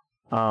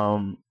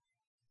 And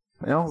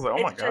I was like,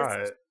 oh my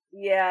god.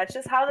 Yeah, it's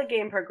just how the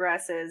game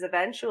progresses.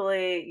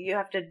 Eventually, you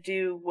have to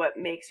do what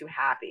makes you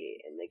happy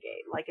in the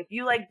game. Like, if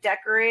you like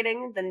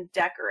decorating, then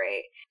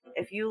decorate.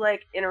 If you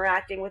like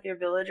interacting with your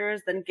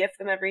villagers, then gift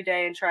them every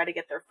day and try to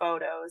get their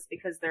photos,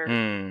 because their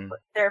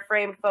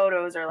framed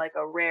photos are like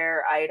a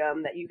rare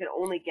item that you can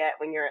only get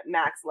when you're at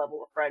max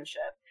level of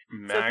friendship.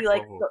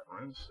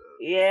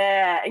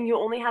 Yeah, and you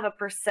only have a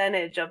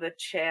percentage of the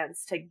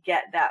chance to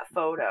get that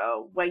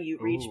photo when you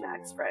reach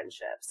max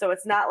friendship. So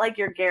it's not like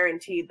you're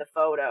guaranteed the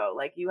photo.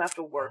 Like, you have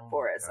to work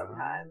for it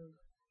sometimes.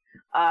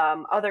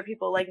 Other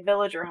people like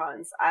villager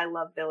hunts. I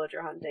love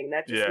villager hunting.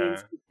 That just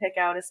means you pick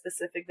out a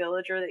specific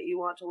villager that you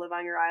want to live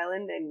on your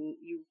island, and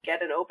you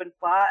get an open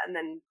plot and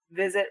then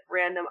visit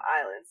random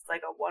islands. It's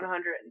like a 1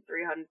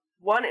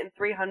 in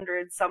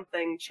 300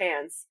 something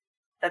chance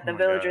that the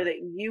villager that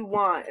you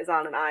want is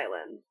on an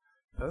island.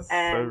 That's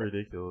so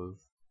ridiculous.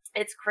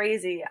 It's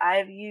crazy.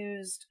 I've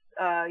used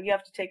you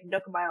have to take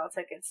Nook Mile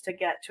tickets to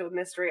get to a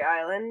mystery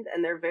island,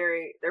 and they're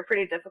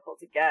pretty difficult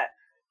to get.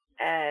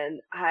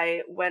 And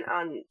I went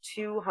on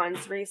 2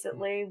 hunts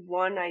recently.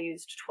 One I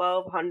used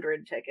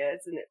 1,200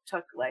 tickets, and it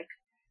took like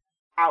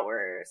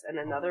hours, and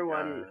another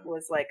one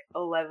was like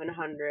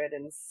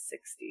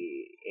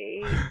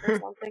 1,168 or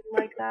something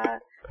like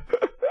that.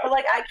 But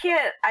like I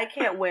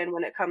can't win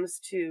when it comes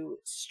to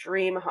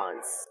stream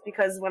hunts,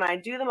 because when I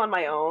do them on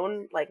my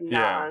own, like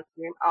not on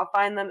stream, I'll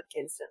find them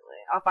instantly.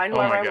 I'll find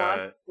whoever I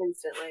want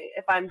instantly.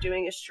 If I'm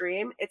doing a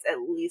stream, it's at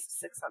least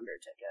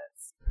 600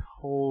 tickets.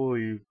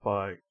 Holy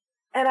fuck.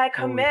 And I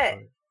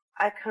commit,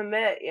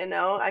 you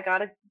know, I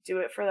gotta do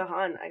it for the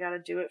hunt. I gotta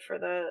do it for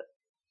the,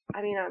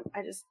 I mean,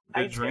 I just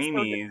get so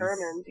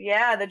determined.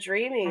 Yeah, the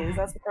dreamies.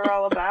 That's what they're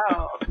all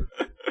about.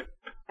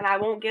 And I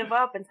won't give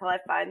up until I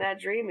find that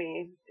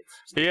dreamy.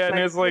 And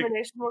there's like,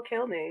 determination will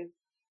kill me.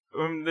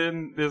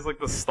 Then there's like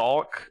the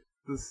stock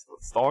market. The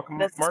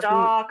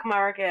stock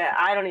market.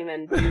 I don't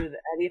even do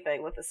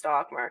anything with the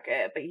stock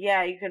market. But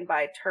yeah, you can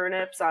buy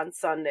turnips on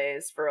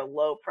Sundays for a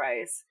low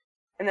price.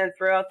 And then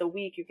throughout the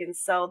week, you can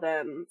sell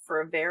them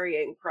for a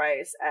varying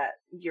price at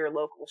your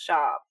local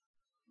shop.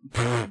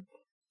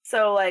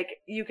 So, like,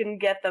 you can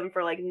get them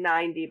for, like,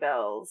 90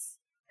 bells.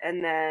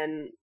 And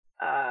then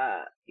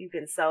you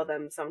can sell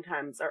them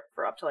sometimes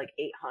for up to, like,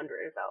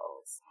 800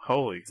 bells.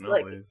 Holy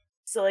cannoli.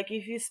 So, like,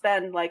 if you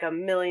spend, like,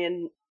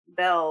 1,000,000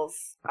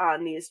 bells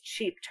on these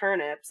cheap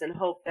turnips and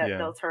hope that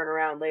they'll turn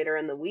around later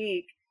in the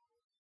week,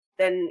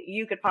 then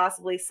you could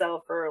possibly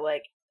sell for,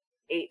 like,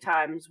 8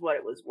 times what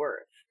it was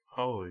worth.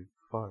 Holy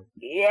fuck.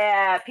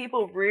 Yeah,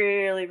 people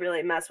really,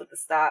 really mess with the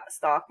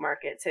stock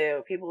market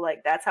too. People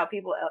that's how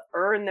people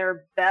earn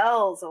their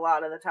bells a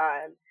lot of the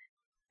time.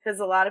 Because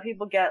a lot of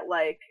people get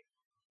like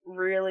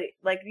really,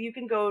 like you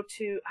can go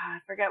to, I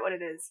forget what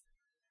it is,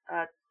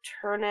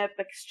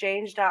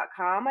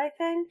 turnipexchange.com, I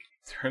think.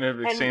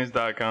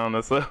 Turnipexchange.com,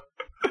 that's a...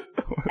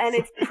 And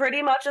it's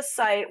pretty much a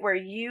site where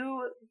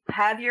you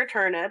have your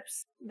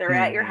turnips, they're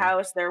at your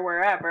house, they're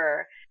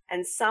wherever,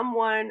 and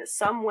someone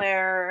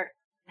somewhere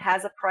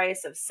has a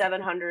price of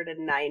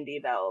 790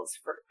 bells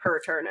per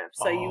turnip.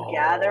 So you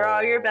gather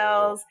all your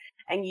bells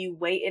and you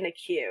wait in a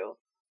queue,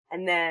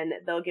 and then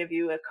they'll give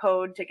you a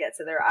code to get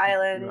to their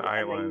island,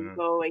 and then you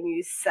go and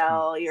you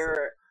sell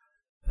your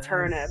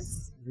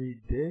turnips.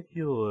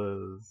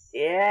 Ridiculous.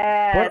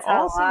 Yeah, but that's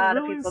how also a lot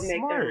really of people make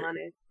smart. their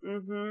money.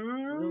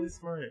 Really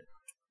smart.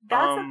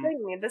 That's the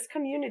thing. This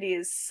community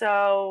is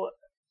so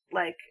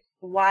like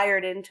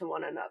wired into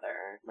one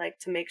another, like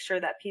to make sure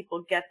that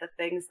people get the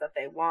things that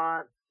they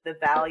want, the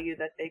value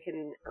that they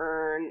can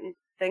earn,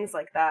 things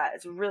like that.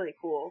 It's really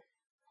cool.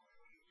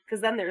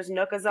 Because then there's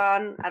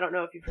Nookazon. I don't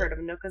know if you've heard of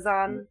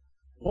Nookazon.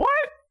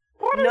 What?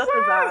 What is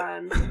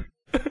Nookazon?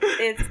 that?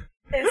 It's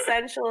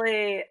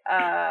essentially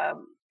a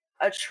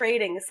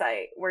trading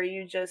site where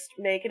you just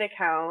make an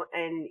account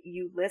and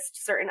you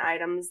list certain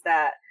items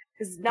that,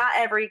 because not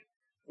every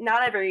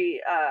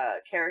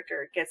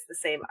character gets the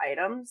same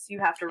items. You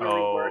have to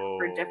really work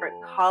for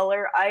different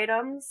color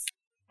items.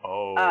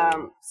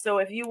 So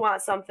if you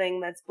want something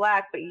that's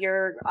black but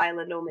your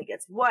island only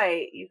gets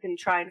white, you can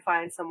try and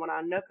find someone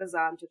on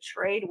Nookazon to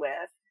trade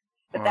with.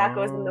 But that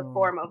goes in the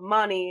form of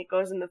money, it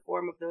goes in the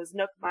form of those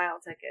Nook Mile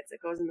tickets,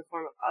 it goes in the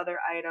form of other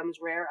items,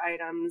 rare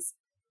items,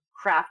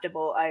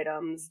 craftable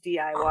items,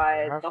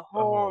 DIY, the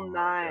whole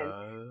nine.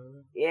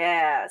 God.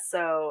 Yeah,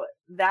 so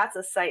that's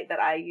a site that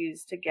I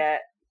use to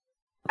get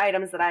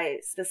items that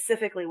I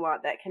specifically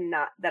want that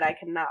I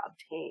cannot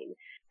obtain.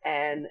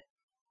 And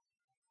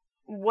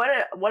what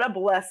a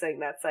blessing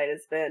that site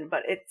has been.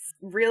 But it's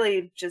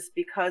really just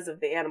because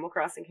of the Animal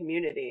Crossing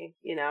community,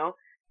 you know?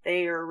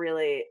 They are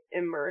really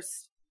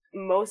immersed.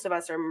 Most of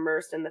us are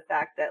immersed in the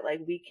fact that like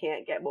we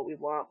can't get what we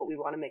want, but we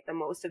want to make the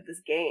most of this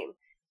game.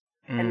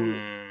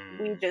 And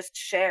we just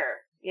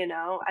share, you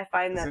know? I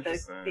find that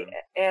the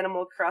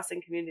Animal Crossing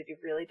community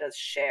really does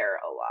share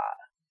a lot.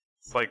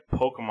 It's like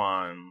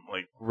Pokemon,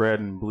 like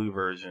red and blue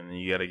version, and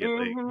you gotta get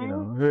like, you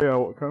know, hey,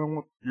 I kind of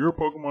want your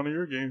Pokemon in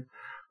your game.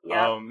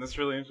 Yeah, that's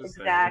really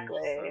interesting. Exactly.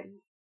 Really interesting.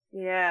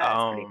 Yeah,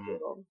 it's pretty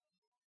cool.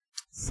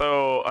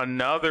 So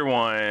another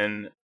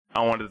one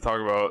I wanted to talk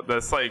about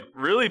that's like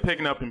really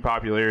picking up in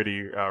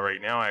popularity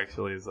right now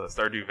actually is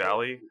Stardew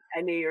Valley.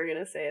 I knew you were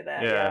gonna say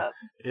that.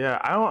 Yeah.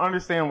 I don't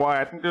understand why.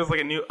 I think there's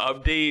like a new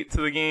update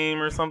to the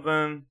game or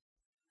something.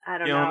 I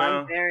don't know.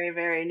 I'm very,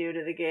 very new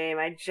to the game.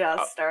 I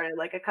just started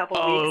like a couple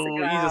weeks ago.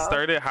 You just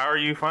started? How are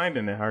you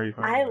finding it?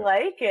 I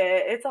like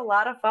it. It's a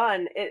lot of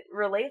fun. It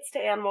relates to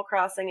Animal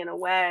Crossing in a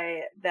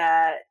way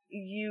that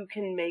you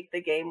can make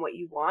the game what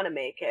you want to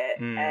make it.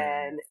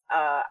 And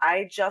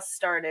I just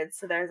started,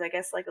 so there's, I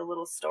guess, like a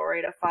little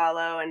story to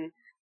follow. And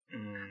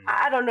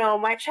I don't know.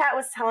 My chat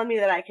was telling me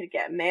that I could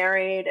get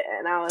married,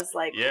 and I was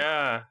like,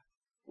 Yeah.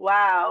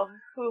 Wow,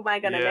 who am I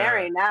gonna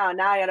marry now?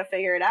 Now I gotta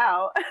figure it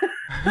out.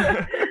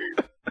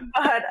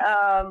 But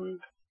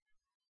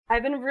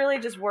I've been really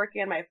just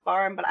working on my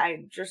farm, but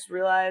I just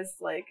realized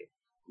like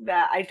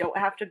that I don't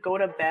have to go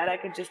to bed. I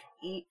could just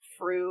eat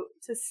fruit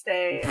to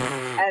stay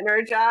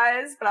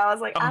energized. But I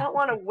was like, I don't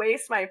want to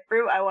waste my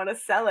fruit. I want to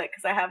sell it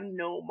because I have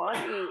no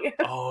money.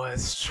 Oh,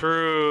 it's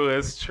true.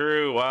 It's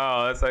true.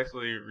 Wow, that's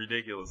actually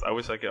ridiculous. I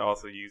wish I could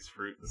also use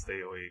fruit to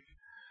stay awake.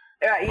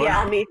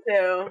 Yeah, me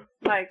too.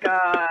 My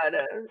God,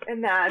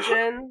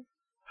 imagine.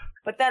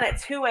 But then at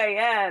 2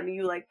 a.m.,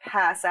 you like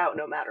pass out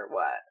no matter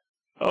what.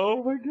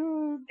 Oh my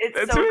God. It's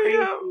at so 2 crazy.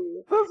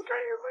 That's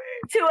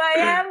crazy. 2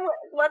 a.m.?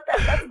 What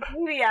that's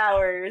baby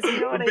hours. You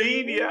know what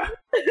baby I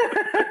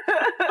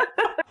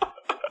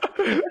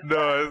mean?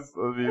 No, it's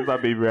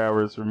not baby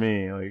hours for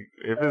me. Like,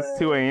 if it's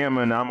 2 a.m.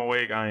 and I'm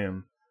awake, I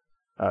am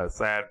a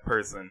sad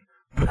person.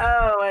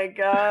 Oh my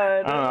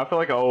God. I don't know. I feel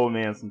like an old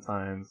man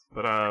sometimes,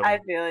 but I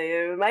feel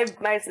you. My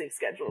sleep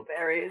schedule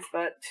varies,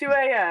 but 2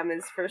 a.m.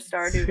 is for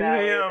Stardew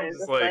Valley. 2 a.m.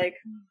 is like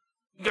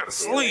you gotta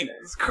sleep.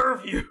 It's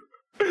curfew.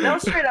 They'll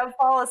straight up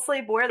fall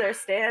asleep where they're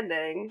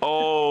standing.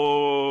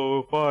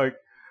 Oh fuck.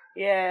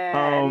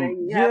 Yeah, and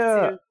then you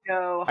have to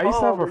go I used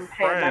to have home a and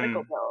pay a friend.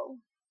 medical bill.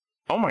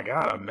 Oh my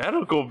God, a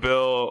medical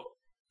bill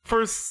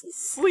for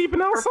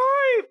sleeping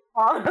outside?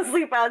 Fall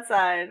asleep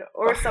outside,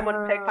 or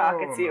someone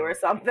pickpockets you or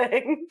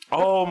something.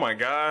 Oh my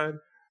God.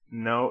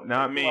 No,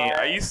 not me. What?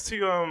 I used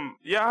to, I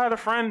had a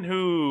friend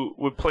who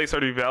would play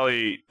Stardew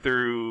Valley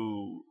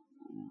through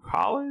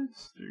college,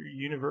 through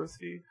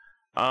university,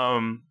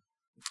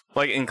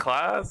 like in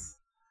class.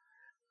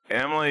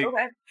 And I'm like,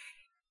 Okay.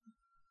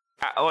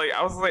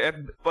 I was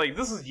like,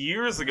 this was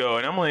years ago,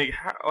 and I'm like,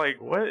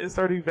 what is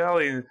Stardew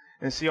Valley?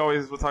 And she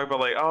always would talk about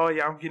like, oh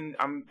yeah,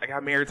 I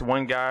got married to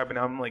one guy, but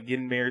now I'm like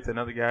getting married to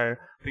another guy.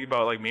 Thinking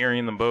about like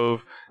marrying them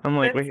both. I'm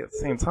like, wait, at the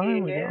same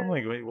time? Like, I'm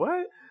like, wait,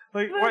 what?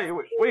 Like,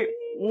 wait,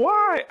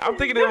 why? I'm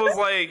thinking it was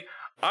like,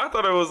 I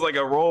thought it was like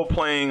a role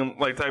playing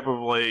like type of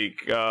like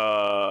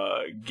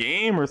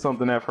game or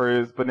something at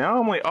first, but now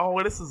I'm like, oh,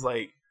 well, this is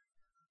like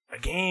a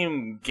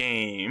game.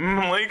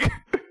 Like,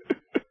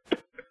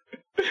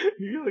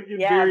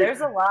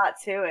 There's a lot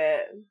to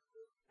it.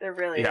 There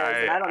really is,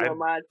 and I don't know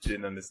much.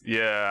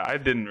 I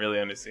didn't really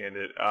understand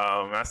it.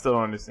 I still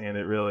don't understand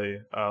it really.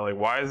 Like,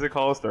 why is it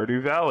called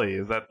Stardew Valley?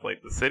 Is that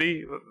like the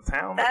city, the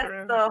town? That's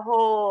the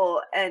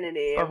whole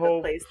entity of the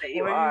place that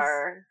you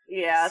are.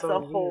 Yeah, it's the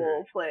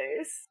whole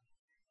place.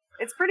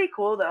 It's pretty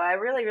cool though. I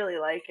really, really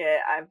like it.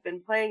 I've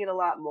been playing it a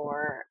lot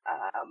more.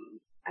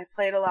 I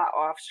played a lot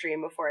off stream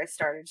before I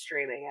started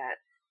streaming it,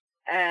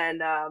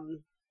 and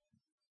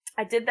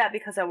I did that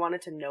because I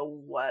wanted to know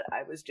what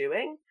I was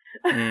doing.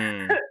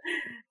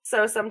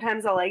 So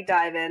sometimes I'll like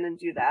dive in and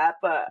do that,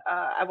 but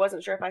I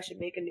wasn't sure if I should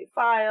make a new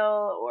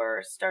file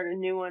or start a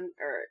new one,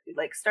 or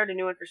like start a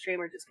new one for stream,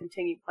 or just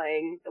continue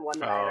playing the one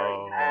that I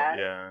already had.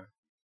 Yeah.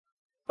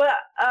 But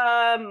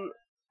I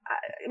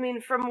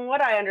mean, from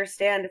what I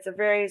understand, it's a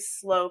very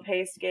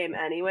slow-paced game,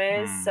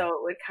 anyways. So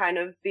it would kind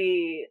of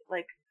be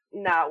like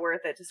not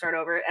worth it to start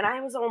over. And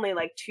I was only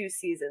like 2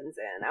 seasons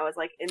in. I was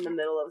like in the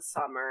middle of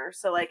summer,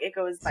 so like it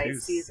goes by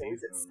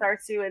seasons. It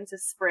starts you into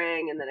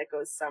spring, and then it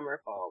goes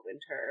summer, fall,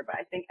 winter. But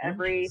I think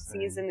every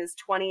season is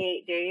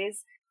 28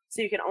 days,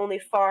 so you can only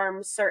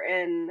farm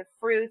certain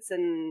fruits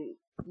and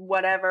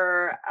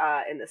whatever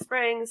in the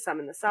spring, some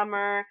in the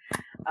summer.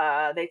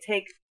 They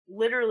take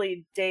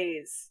literally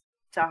days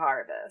to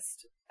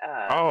harvest.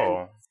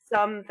 And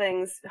some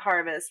things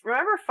harvest.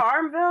 Remember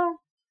Farmville?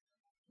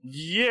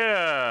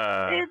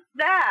 Yeah. It's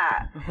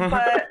that.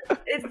 But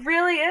it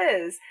really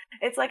is.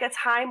 It's like a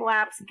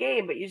time-lapse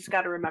game, but you just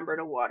got to remember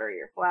to water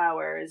your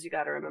flowers. You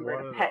got to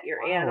remember to pet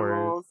your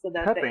animals so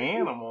that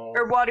animals.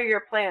 Or water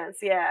your plants,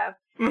 yeah.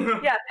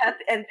 Yeah,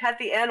 pet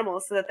the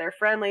animals so that they're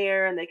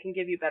friendlier and they can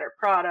give you better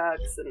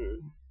products,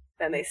 and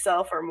then they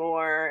sell for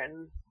more,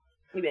 and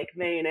you make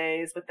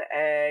mayonnaise with the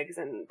eggs,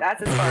 and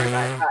that's as far as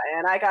I got.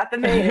 And I got the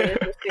mayonnaise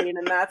machine,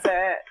 and that's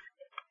it.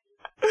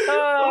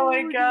 Oh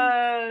my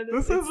God!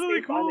 This is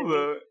really cool,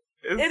 though.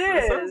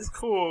 It sounds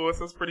cool. It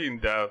sounds pretty in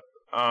depth.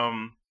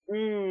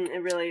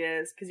 It really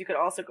is, because you could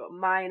also go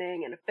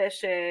mining and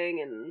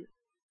fishing, and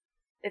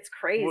it's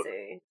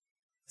crazy.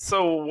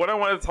 So what I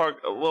want to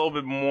talk a little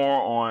bit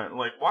more on,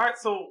 like, why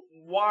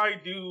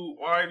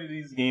do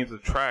these games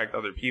attract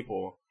other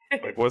people?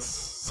 Like, what's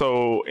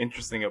so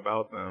interesting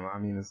about them? I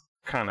mean, it's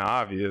kind of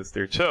obvious.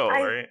 They're chill,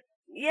 right?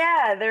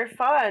 Yeah, they're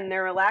fun.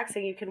 They're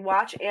relaxing. You can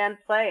watch and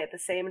play at the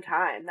same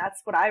time.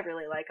 That's what I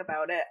really like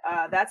about it.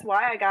 That's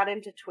why I got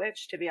into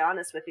Twitch, to be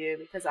honest with you,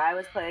 because I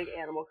was playing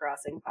Animal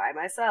Crossing by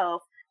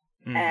myself,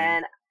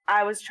 and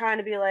I was trying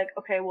to be like,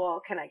 okay,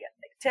 well, can I get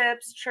like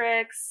tips,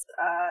 tricks?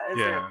 Is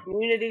there a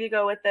community to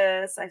go with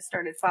this? I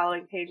started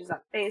following pages on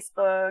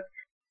Facebook,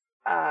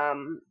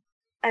 and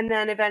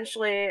then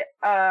eventually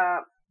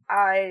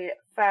I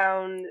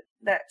found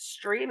that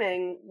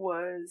streaming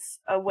was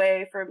a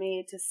way for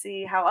me to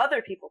see how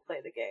other people play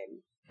the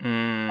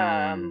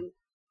game.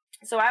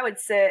 So I would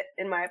sit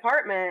in my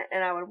apartment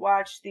and I would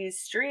watch these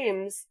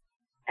streams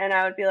and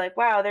I would be like,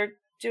 wow, they're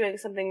doing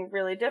something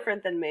really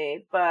different than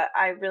me, but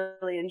I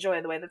really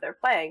enjoy the way that they're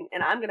playing,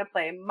 and I'm going to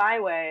play my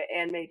way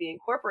and maybe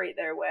incorporate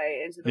their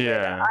way into the way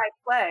that I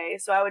play.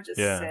 So I would just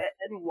sit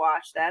and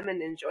watch them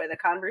and enjoy the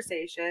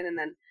conversation, and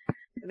then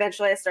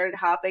eventually I started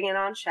hopping in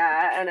on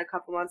chat, and a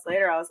couple months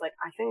later I was like,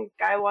 I think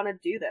I want to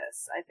do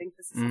this. I think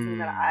this is something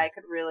that I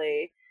could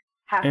really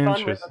have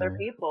fun with other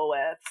people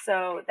with.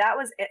 So that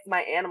was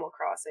my Animal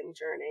Crossing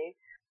journey.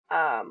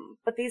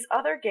 But these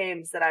other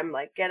games that I'm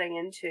like getting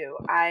into,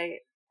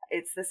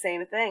 it's the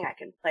same thing. I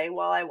can play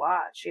while I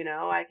watch, you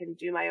know, I can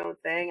do my own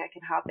thing. I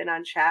can hop in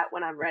on chat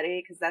when I'm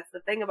ready, because that's the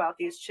thing about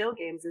these chill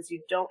games is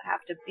you don't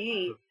have to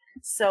be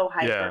so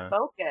hyper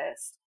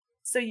focused.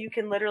 So you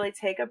can literally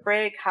take a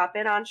break, hop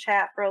in on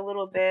chat for a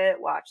little bit,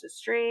 watch the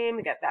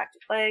stream, get back to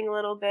playing a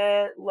little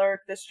bit, lurk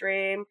the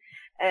stream,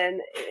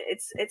 and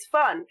it's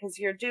fun because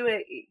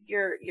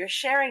you're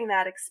sharing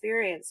that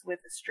experience with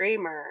the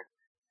streamer,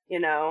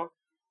 you know,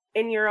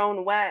 in your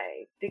own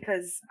way,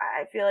 because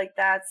I feel like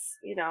that's,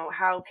 you know,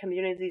 how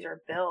communities are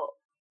built,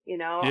 you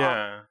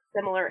know,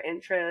 similar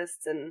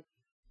interests, and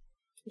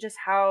just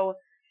how,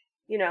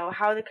 you know,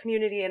 how the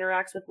community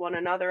interacts with one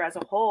another as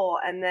a whole,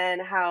 and then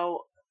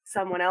how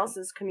someone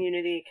else's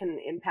community can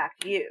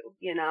impact you,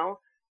 you know,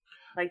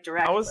 like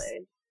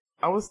directly.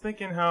 I was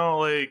thinking how,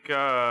 like,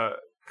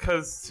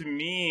 cause to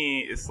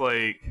me, it's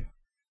like,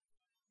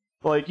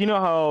 you know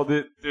how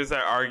there's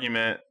that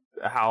argument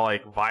how,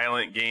 like,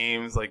 violent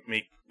games, like,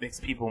 makes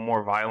people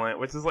more violent,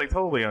 which is, like,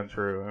 totally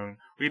untrue. And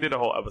we did a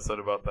whole episode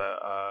about that.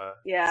 I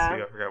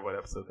forgot what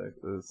episode that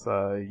is.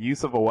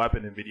 Use of a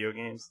weapon in video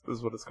games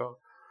is what it's called.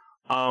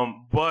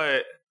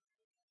 But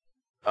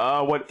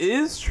what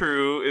is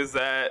true is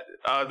that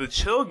the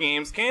chill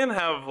games can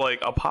have, like,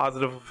 a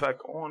positive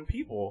effect on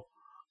people.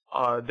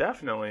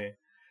 Definitely.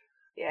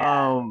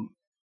 Yeah.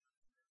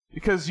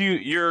 Because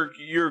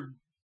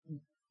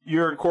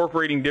you're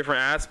incorporating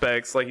different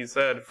aspects, like you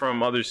said,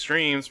 from other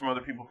streams, from other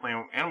people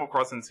playing Animal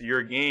Crossing to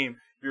your game.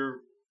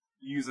 You're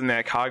using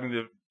that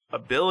cognitive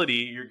ability.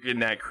 You're getting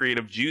that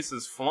creative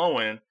juices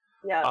flowing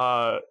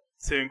to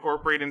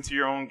incorporate into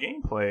your own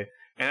gameplay.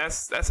 And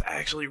that's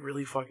actually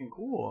really fucking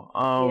cool.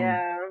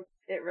 Yeah,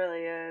 it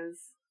really is.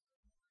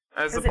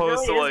 As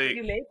opposed to, like,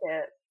 you make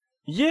it.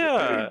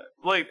 Yeah,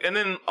 like, and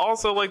then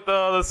also, like,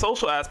 the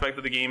social aspect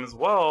of the game as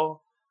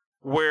well,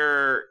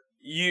 where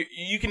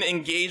you can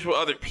engage with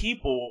other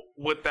people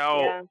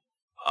without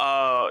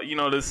you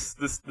know,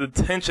 the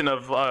tension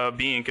of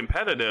being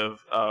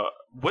competitive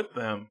with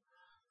them.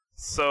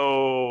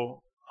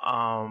 So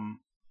I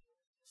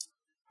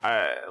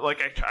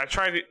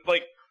tried to,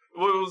 like,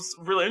 what was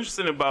really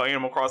interesting about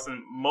Animal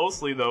Crossing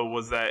mostly, though,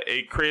 was that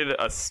it created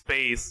a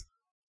space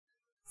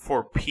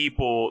for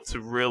people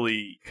to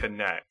really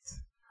connect.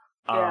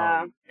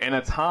 In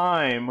a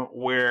time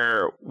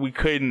where we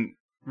couldn't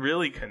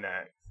really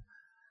connect,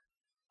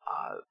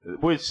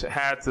 which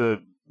had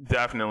to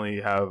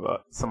definitely have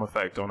some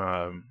effect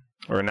on,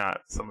 or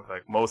not some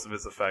effect, most of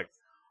its effect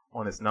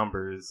on its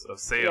numbers of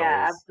sales.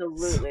 Yeah,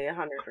 absolutely,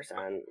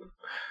 100%.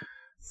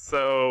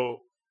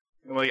 So,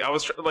 like, I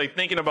was like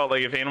thinking about,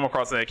 like, if Animal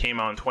Crossing that came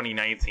out in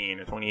 2019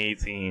 or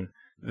 2018,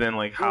 then,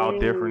 like, how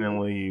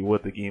differently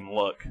would the game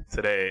look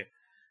today?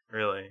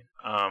 Really,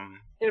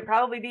 it would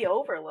probably be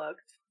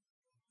overlooked.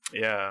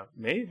 Yeah,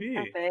 maybe.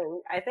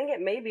 I think it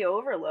may be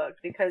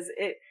overlooked because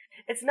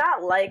it's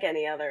not like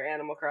any other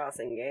Animal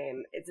Crossing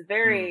game. It's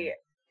very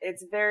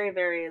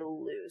very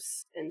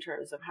loose in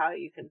terms of how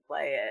you can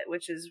play it,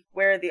 which is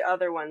where the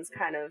other ones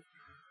kind of,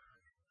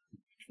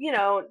 you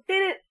know,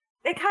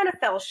 they kind of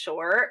fell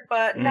short,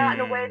 but not in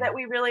a way that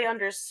we really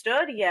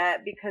understood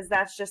yet, because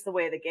that's just the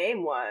way the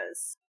game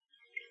was.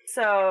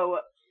 So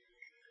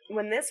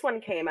when this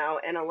one came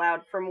out and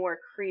allowed for more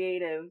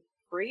creative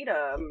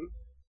freedom,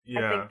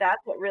 I think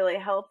that's what really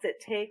helped it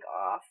take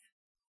off,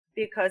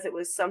 because it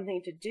was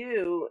something to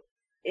do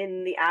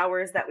in the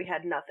hours that we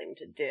had nothing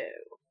to do.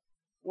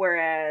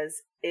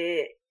 Whereas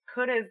it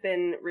could have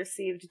been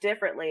received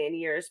differently in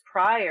years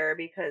prior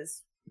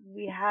because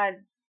we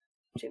had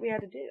shit we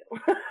had to do.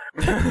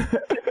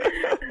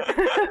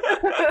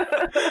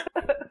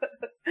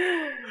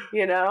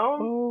 You know?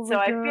 Oh, so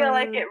I feel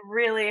like it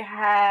really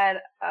had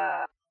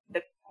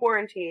the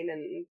quarantine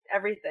and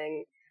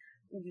everything,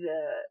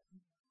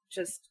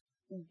 just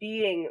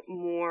being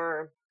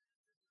more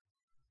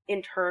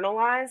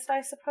internalized,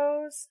 I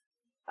suppose.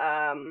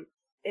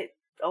 It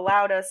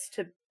allowed us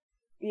to,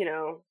 you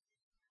know,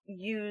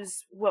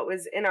 use what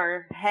was in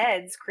our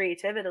heads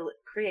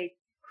creatively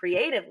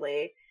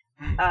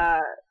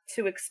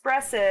to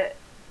express it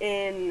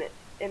in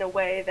a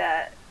way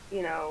that,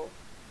 you know,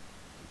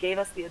 gave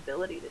us the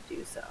ability to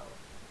do so.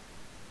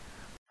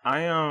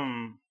 I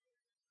don't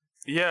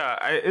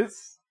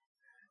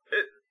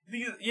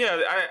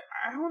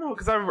know,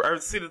 because I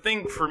see the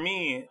thing for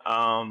me,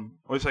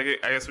 which I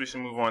guess we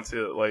should move on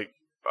to, like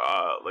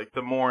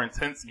the more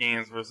intense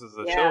games versus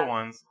the chill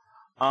ones.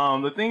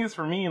 The thing is,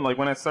 for me, like,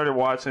 when I started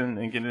watching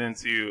and getting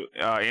into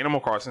Animal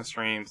Crossing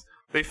streams,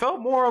 they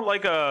felt more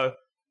like a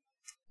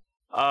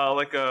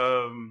like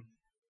an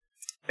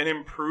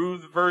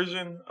improved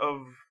version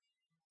of,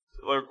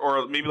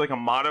 or maybe like a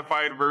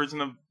modified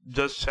version of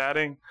just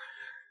chatting.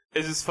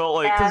 It just felt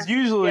like, because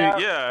usually,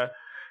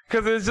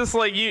 because it's just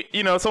like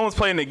you know, someone's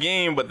playing the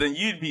game, but then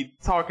you'd be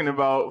talking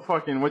about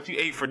fucking what you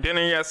ate for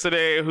dinner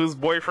yesterday, whose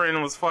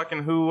boyfriend was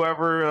fucking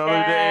whoever the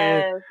other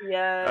day,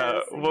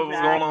 what was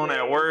going on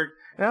at work,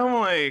 and I'm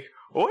like,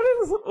 what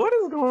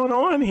is going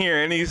on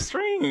here in these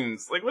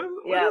streams? Like, what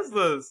is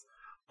this?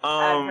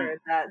 I've heard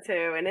that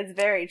too, and it's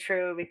very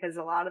true because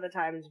a lot of the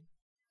times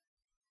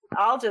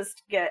I'll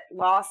just get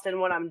lost in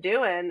what I'm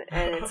doing,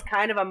 and it's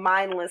kind of a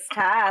mindless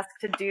task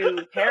to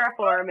do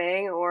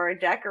terraforming or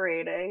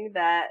decorating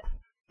that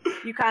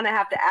you kind of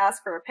have to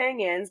ask for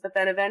opinions, but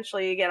then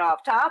eventually you get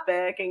off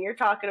topic and you're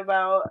talking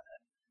about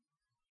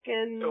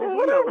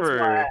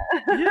whatever.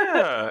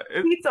 Yeah.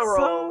 Pizza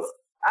rolls.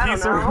 I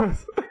don't know.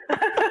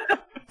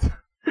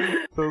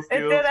 It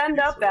did end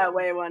up that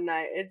way one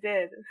night. It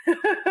did.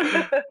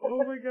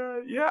 Oh my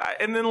god. Yeah,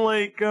 and then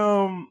like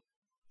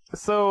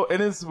so,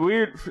 and it's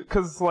weird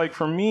because, like,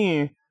 for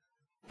me,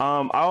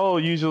 I'll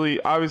usually,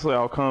 obviously,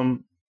 I'll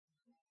come.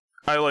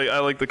 I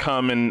like to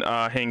come and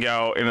hang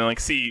out and then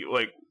like see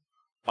like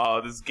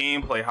this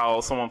gameplay,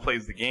 how someone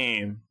plays the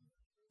game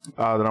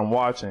that I'm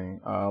watching.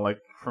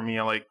 Like for me,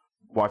 I like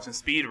watching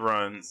speed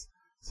runs.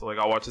 So like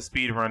I'll watch a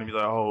speed run and be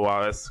like, oh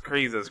wow, that's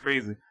crazy,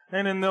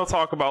 and then they'll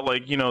talk about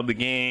like the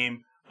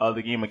game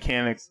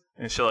mechanics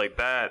and shit like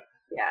that.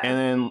 Yeah. And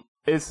then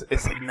it's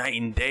like night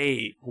and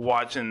day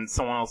watching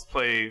someone else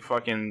play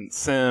fucking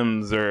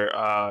Sims or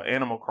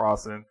Animal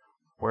Crossing,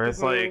 where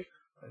it's like,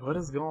 what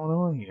is going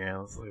on here? And I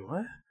was like,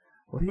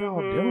 what are y'all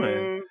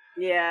doing?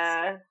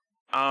 Yeah.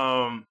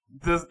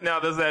 Does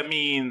that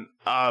mean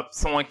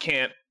someone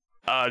can't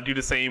do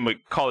the same with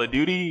Call of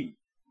Duty?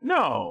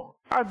 No,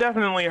 I've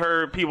definitely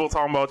heard people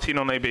talking about cheating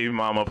on their baby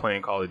mama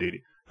playing Call of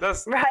Duty.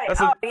 That's right.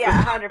 That's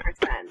 100%.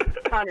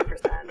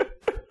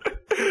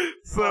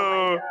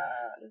 So,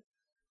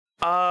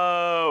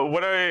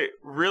 what I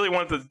really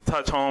wanted to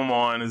touch home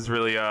on is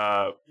really,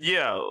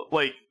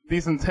 like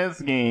these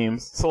intense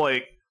games. So,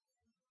 like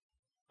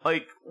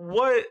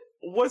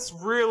what's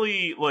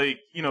really like,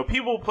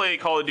 people play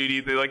Call of Duty.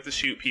 They like to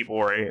shoot people,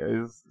 right?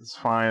 It's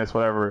fine. It's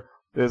whatever.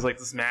 There's like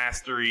this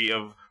mastery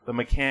of the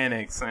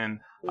mechanics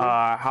and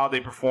how they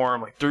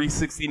perform, like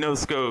 360 no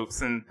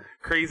scopes and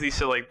crazy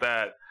shit like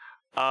that.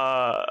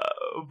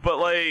 But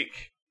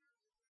like.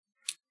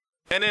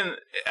 And then,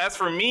 as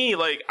for me,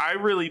 like, I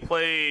really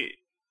play,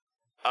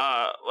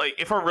 like,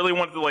 if I really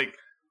wanted to, like,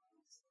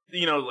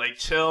 like,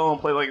 chill and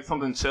play, like,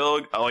 something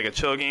chill, like a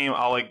chill game,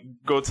 I'll, like,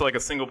 go to, like, a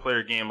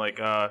single-player game, like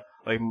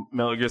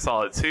Metal Gear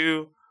Solid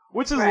 2,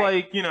 which is,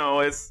 like,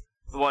 it's,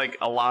 like,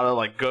 a lot of,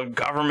 like,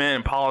 government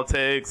and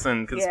politics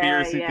and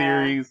conspiracy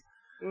theories,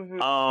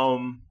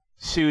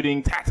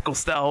 shooting, tactical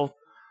stealth.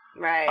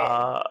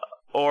 Right.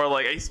 Or,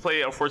 like, I used to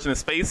play Unfortunate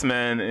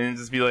Spaceman and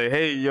just be like,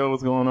 hey, yo,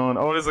 what's going on?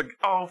 Oh, there's like,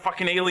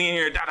 fucking alien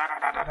here,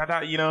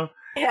 da-da-da-da-da-da,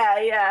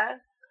 Yeah.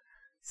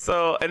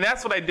 So, and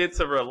that's what I did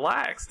to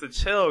relax, to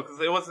chill, because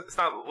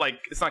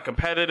it's not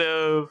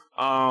competitive.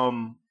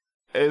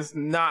 It's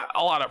not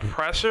a lot of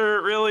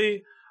pressure,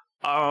 really.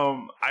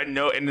 I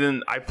know, and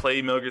then I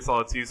played Metal Gear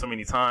Solid 2 so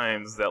many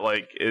times that,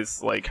 like,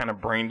 it's, like, kind of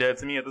brain dead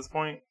to me at this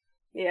point.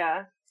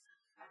 Yeah.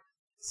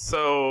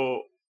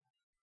 So...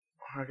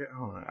 I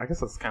guess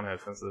that's kind of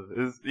offensive.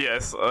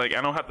 It's like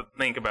I don't have to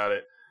think about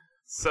it.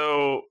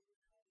 So,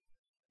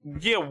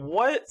 yeah,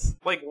 why,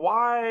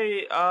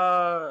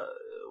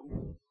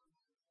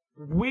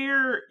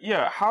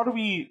 how do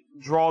we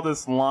draw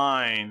this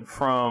line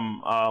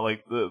from,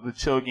 like, the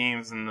chill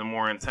games and the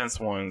more intense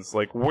ones?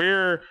 Like,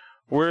 where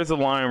is the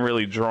line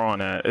really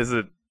drawn at? Is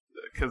it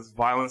because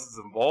violence is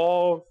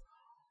involved?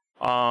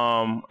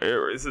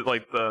 Or is it,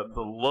 like, the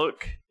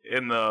look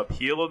and the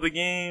appeal of the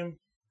game?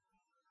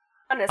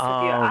 Honest with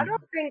you, I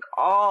don't think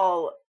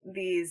all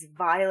these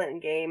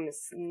violent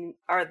games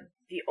are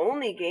the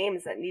only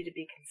games that need to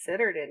be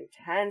considered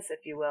intense,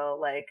 if you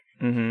will. Like,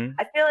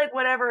 I feel like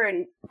whatever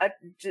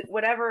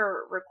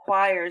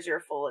requires your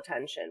full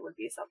attention would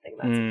be something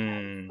that's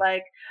intense.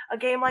 Like a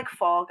game like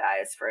Fall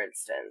Guys, for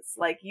instance.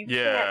 Like, you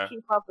can't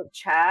keep up with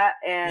chat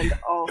and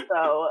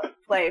also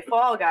play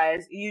Fall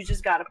Guys. You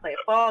just got to play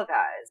Fall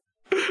Guys.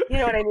 You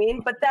know what I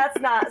mean? But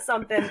that's not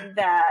something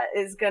that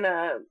is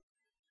gonna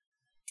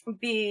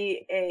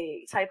be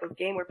a type of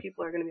game where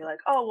people are going to be like,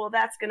 oh, well,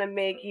 that's going to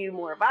make you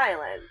more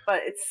violent,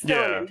 but it's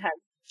still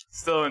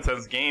an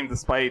intense game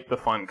despite the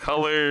fun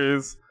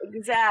colors.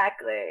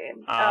 Exactly.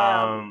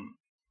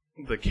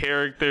 The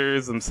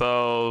characters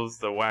themselves,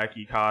 the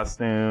wacky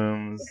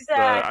costumes.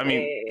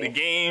 Exactly. The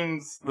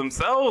games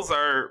themselves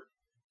are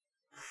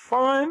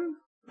fun.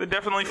 They're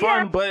definitely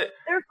fun, but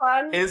they're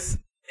fun. It's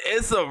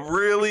a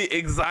really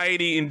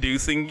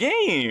anxiety-inducing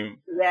game.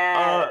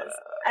 Yes.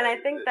 And I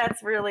think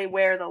that's really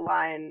where the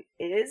line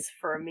is,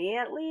 for me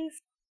at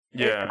least.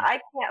 Yeah. If I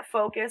can't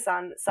focus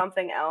on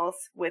something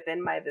else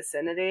within my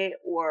vicinity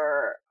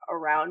or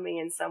around me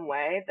in some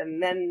way,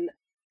 then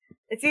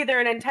it's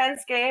either an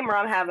intense game or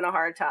I'm having a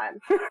hard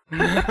time.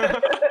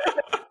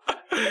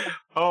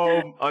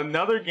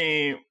 Another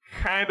game,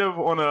 kind of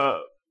on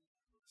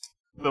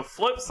the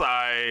flip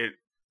side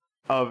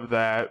of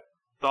that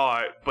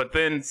thought, but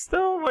then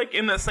still like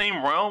in the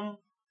same realm,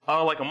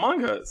 like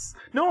Among Us.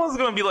 No one's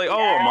gonna be like,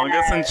 oh, Among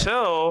Us and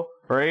chill,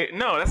 right?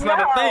 No, that's not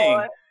a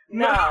thing.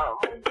 No,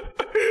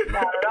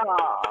 not at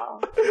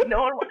all.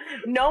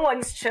 No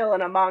one's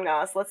chilling Among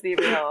Us. Let's be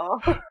real.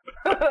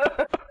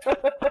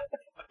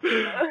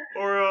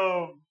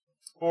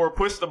 Or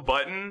push the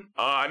button.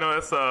 I know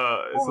it's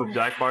a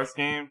Jackbox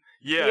game.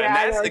 Yeah, and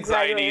that's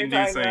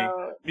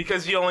anxiety-inducing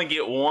because you only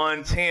get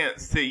one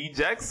chance to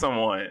eject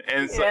someone,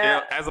 and so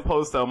as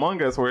opposed to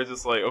Among Us, where it's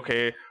just like,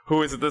 okay,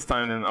 who is it this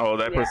time? And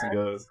that person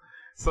goes.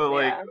 So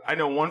like, I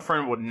know one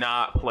friend would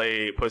not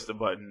play push the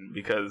button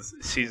because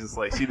she's just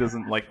like, she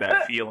doesn't like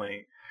that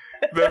feeling.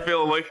 That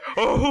feeling like,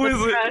 oh, who is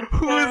it?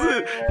 Who is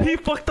it? He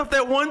fucked up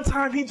that one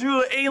time. He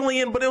drew an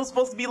alien, but it was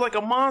supposed to be like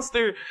a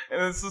monster,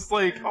 and it's just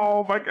like,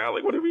 oh my god,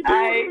 like what are we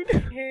doing?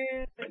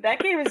 That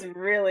game is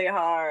really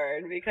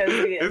hard because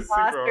the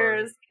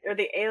imposters or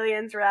the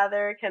aliens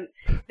rather can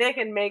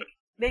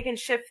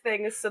shift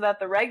things so that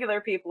the regular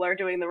people are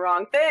doing the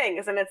wrong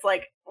things, and it's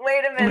like,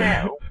 wait a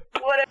minute,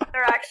 what if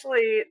they're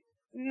actually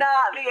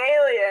not the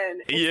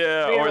alien? It's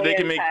really or they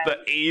can intense.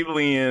 make the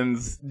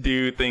aliens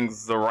do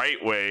things the right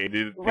way,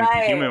 do things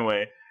the human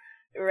way.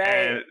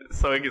 Right. And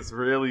so it gets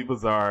really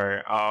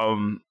bizarre.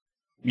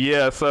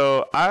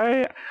 So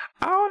I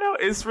don't know.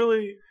 It's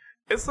really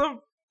it's a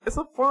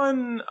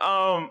fun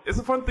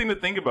thing to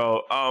think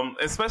about.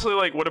 Especially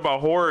like, what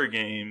about horror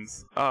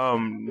games?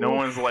 No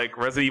one's like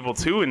Resident Evil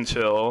 2 and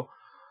chill.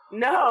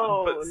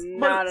 No,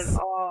 not at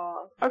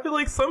all. I feel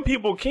like some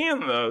people can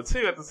though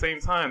too. At the same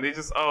time, they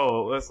just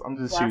I'm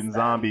just shooting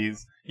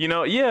zombies. You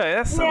know? Yeah,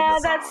 that's so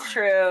bizarre. That's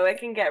true. It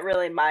can get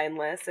really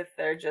mindless if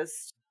they're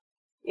just,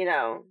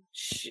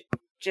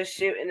 just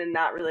shooting and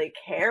not really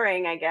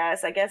caring. I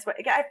guess. But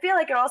I feel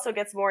like it also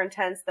gets more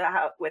intense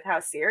with how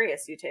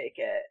serious you take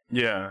it.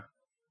 Yeah.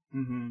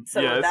 Mm-hmm.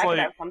 So that could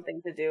have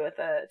something to do with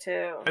it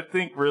too. I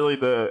think really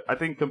the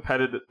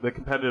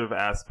competitive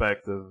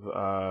aspect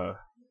of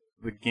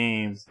the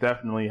games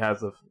definitely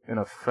has an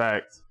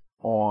effect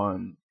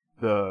on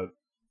the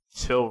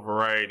chill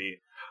variety.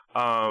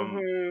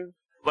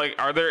 Like,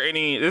 are there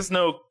any? There's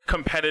no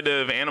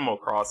competitive Animal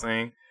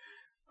Crossing.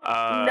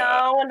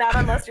 No, not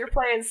unless you're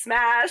playing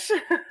Smash.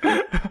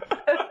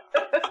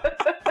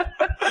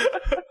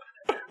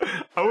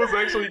 I was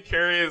actually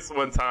curious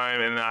one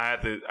time, and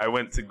I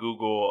went to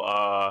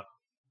Google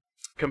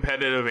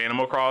competitive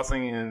Animal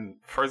Crossing, and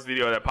first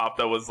video that popped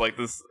up was like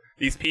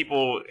these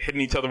people hitting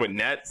each other with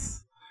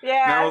nets.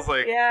 Yeah, and I was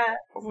like,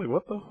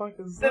 what the fuck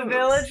is this? The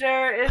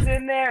villager is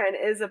in there, and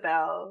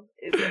Isabelle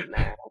is in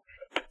there.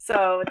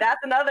 So that's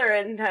another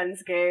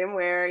intense game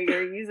where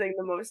you're using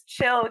the most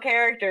chill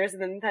characters in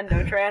the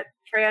Nintendo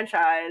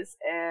franchise,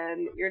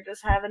 and you're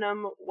just having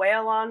them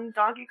wail on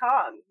Donkey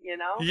Kong, you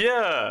know?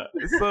 Yeah.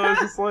 So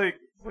it's just like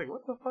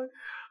what the fuck?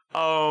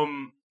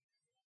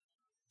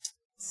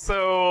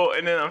 So,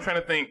 and then I'm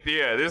trying to think,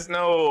 there's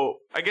no,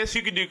 I guess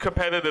you could do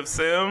competitive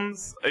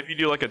Sims if you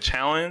do like a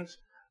challenge.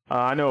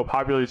 I know a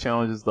popular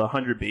challenge is the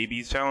 100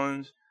 Babies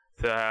challenge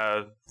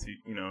get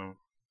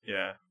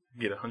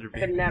 100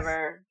 babies.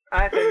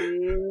 I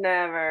could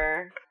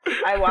never.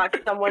 I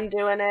watched someone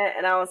doing it,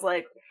 and I was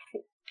like,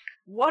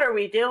 what are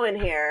we doing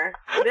here?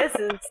 That's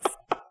intense.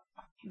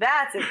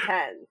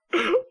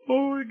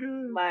 Oh my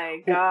god. My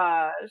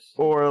gosh.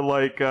 Or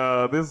like,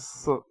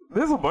 there's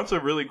a bunch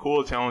of really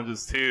cool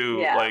challenges too.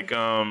 Yeah. Like,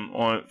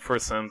 for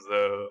Sims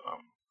though,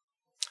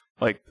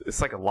 like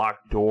it's like a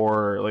locked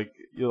door,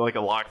 like a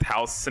locked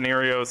house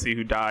scenario, see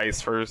who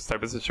dies first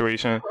type of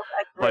situation.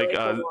 Really like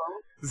cool.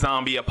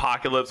 Zombie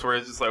apocalypse, where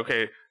it's just like,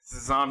 okay,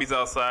 zombies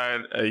outside,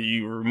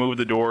 you remove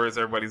the doors,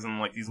 everybody's in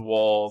like these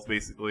walls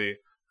basically.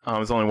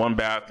 There's only one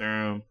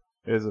bathroom,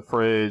 there's a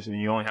fridge, and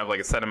you only have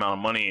like a set amount of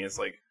money. It's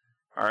like,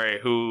 all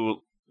right,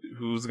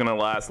 who's gonna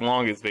last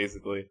longest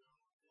basically.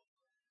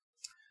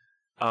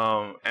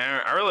 And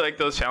I really like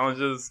those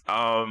challenges,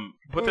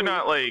 but they're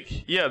not like,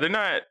 they're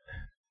not,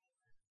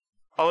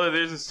 although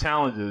there's just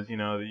challenges,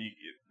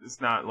 it's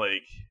not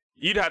like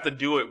you'd have to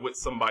do it with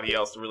somebody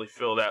else to really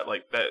feel that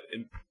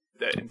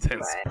that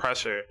intense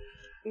pressure.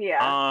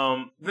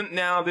 Yeah.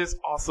 Now there's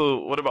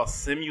also, what about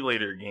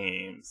simulator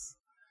games?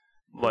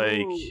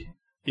 Like,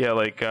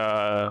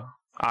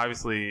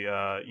 obviously,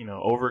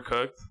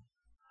 Overcooked.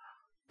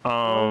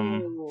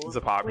 It's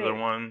a popular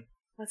one.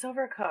 What's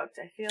Overcooked?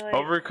 I feel like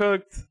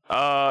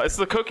Overcooked. It's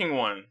the cooking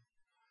one.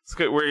 It's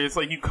where it's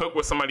like you cook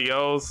with somebody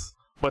else,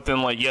 but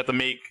then like you have to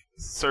make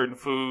certain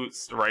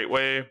foods the right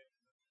way.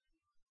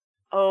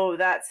 Oh,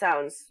 that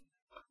sounds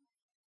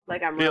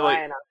like I'm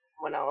relying on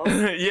someone else.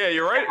 Yeah,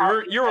 you're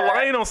right. You're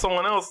relying on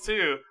someone else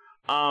too.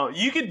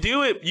 You could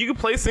do it. You could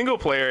play single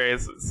player.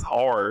 It's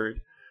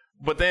hard,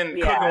 but then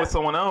cooking with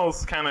someone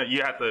else, kind of,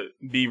 you have to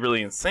be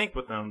really in sync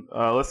with them.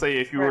 Let's say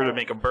if you were to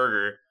make a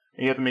burger,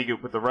 and you have to make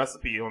it with the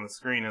recipe on the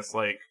screen. It's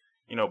like,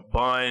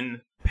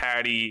 bun,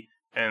 patty,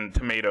 and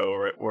tomato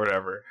or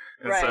whatever.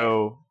 And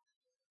so,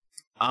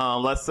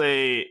 let's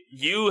say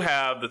you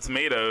have the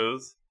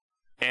tomatoes,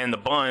 and the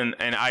bun,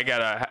 and I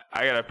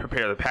gotta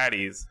prepare the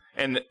patties,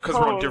 and because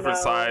we're on different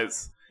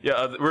sides.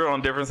 Yeah, we're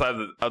on different sides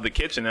of the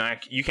kitchen, and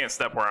you can't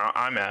step where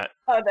I'm at.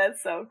 Oh,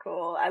 that's so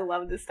cool. I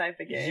love this type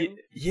of game.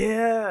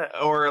 Yeah,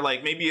 or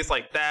like maybe it's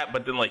like that,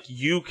 but then like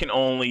you can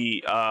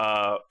only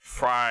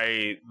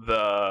fry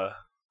the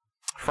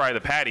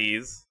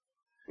patties,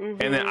 and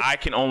then I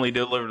can only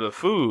deliver the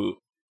food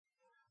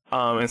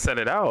and set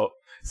it out.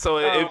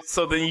 So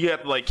so then you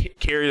have to like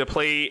carry the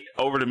plate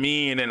over to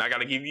me, and then I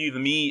got to give you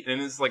the meat,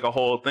 and it's like a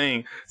whole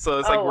thing. So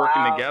it's like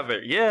working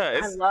together. Yeah,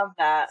 I love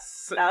that.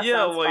 That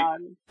sounds like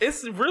fun.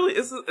 it's a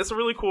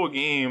really cool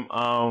game.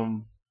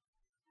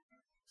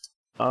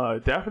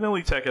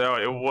 Definitely check it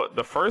out.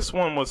 The first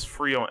one was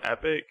free on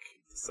Epic.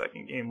 The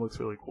second game looks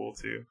really cool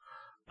too.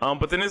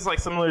 But then there's like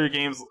similar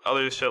games,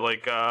 other shit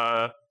like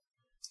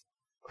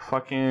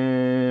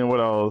fucking what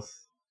else?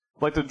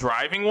 Like the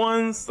driving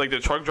ones, like the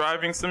truck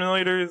driving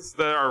simulators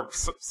that are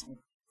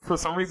for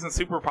some reason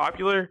super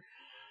popular.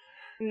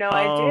 No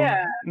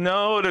idea.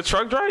 No, the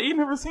truck drive. You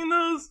never seen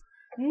those?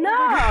 No,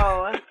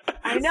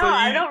 I know.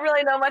 I don't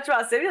really know much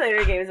about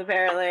simulator games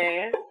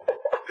apparently.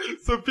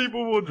 So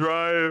people will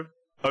drive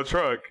a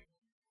truck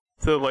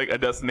to like a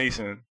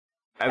destination,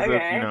 as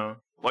if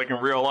like in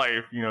real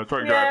life,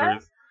 truck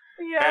drivers.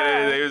 Yeah.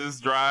 And they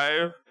just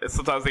drive. And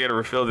sometimes they got to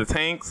refill the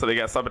tank, so they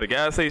got to stop at the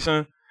gas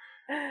station.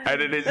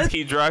 And then they just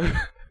keep driving.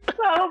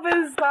 So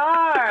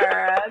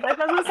bizarre. That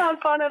doesn't sound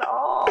fun at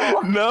all.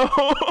 No.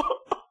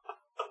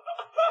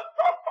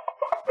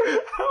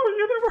 Oh,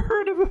 you never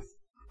heard of this?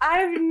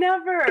 I've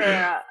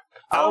never.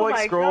 I'll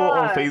like scroll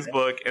on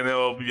Facebook, and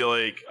it'll be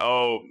like,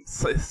 oh,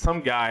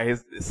 some guy,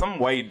 some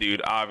white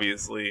dude,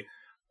 obviously.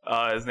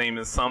 His name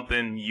is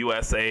something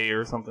USA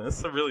or something.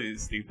 It's a really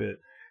stupid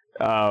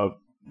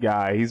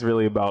guy. He's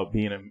really about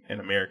being an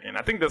American.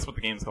 I think that's what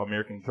the game's called,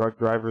 American Truck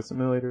Driver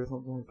Simulator or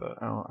something like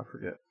that. I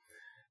forget.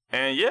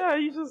 And yeah,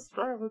 you just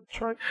drive a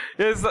truck.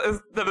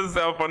 That doesn't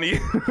sound funny.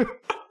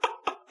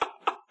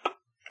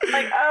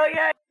 Like, oh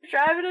yeah, you're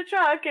driving a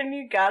truck and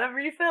you gotta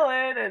refill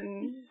it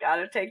and you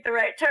gotta take the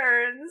right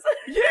turns.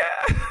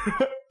 Yeah.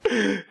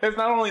 It's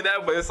not only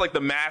that, but it's like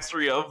the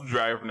mastery of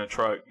driving a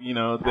truck.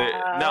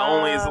 That not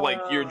only is it like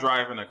you're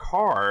driving a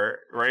car,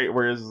 right?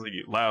 Where it's like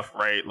left,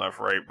 right,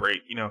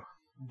 brake,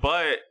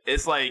 but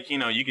it's like,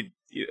 you could,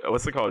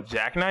 what's it called?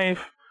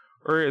 Jackknife?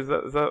 Or is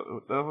that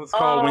what it's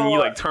called? When you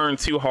like turn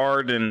too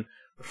hard and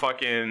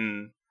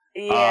fucking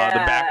the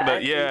back of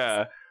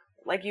the,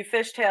 like you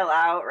fishtail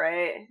out,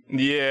 right?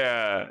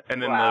 Yeah.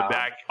 And then the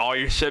back, all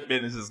your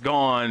shipment is just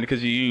gone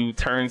because you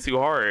turn too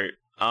hard.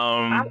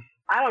 I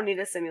don't need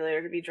a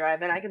simulator to be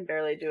driving. I can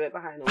barely do it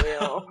behind the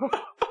wheel.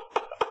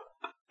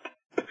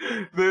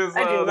 There's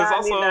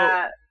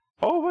also,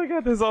 oh my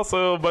god, there's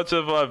also a bunch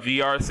of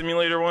VR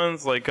simulator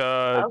ones, like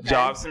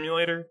Job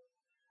Simulator.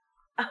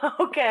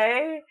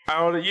 Okay.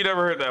 You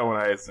never heard that one,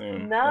 I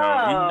assume.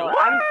 No.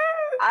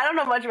 I don't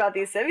know much about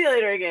these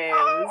simulator games.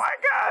 Oh my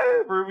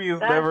god, Ruby has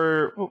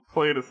never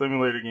played a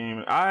simulator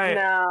game.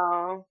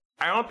 No.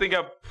 I don't think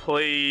I've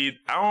played.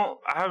 I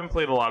haven't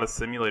played a lot of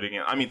simulator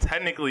games. I mean,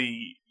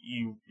 technically,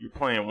 you're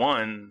playing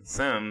one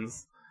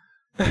Sims.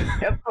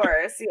 Of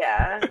course,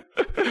 yeah.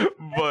 But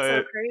that's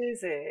so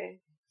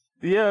crazy.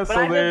 Yeah, but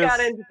I just got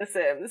into The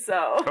Sims,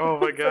 so. Oh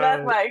my god. So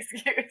that's my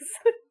excuse.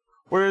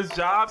 Whereas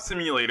Job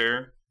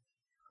Simulator,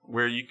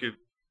 where you could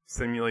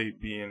simulate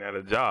being at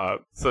a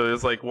job. So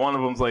there's like one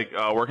of them's like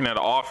working at an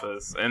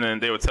office, and then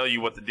they would tell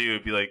you what to do.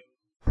 It'd be like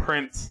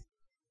print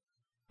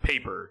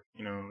paper,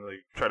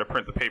 like try to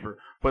print the paper,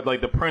 but like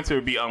the printer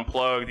would be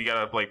unplugged. You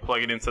gotta like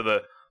plug it into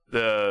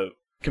the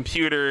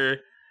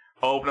computer,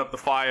 open up the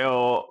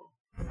file,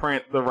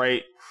 print the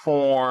right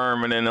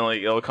form, and then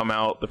like it'll come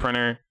out the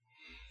printer.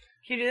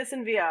 Can you do this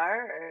in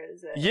VR, or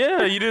is it?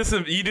 Yeah, you do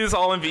this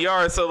all in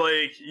VR. So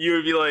like you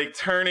would be like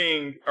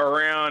turning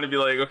around and be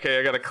like, okay,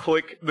 I gotta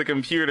click the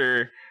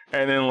computer,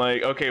 and then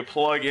like, okay,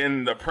 plug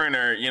in the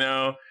printer,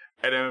 and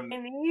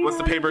then once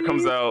the paper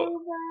comes out,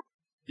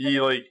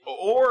 you like,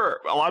 or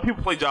a lot of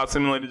people play Job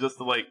Simulator just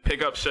to like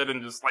pick up shit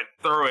and just like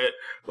throw it.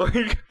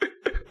 Like,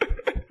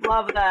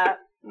 love that.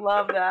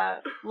 Love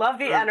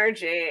the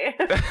energy.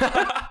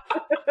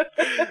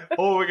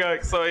 Oh my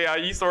god! So yeah, I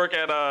used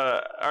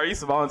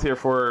to volunteer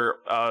for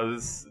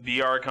this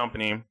VR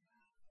company,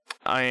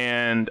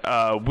 and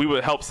we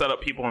would help set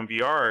up people in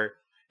VR,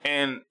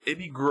 and it'd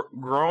be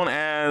grown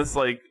as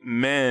like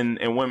men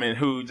and women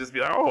who just be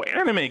like, oh,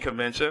 anime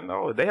convention,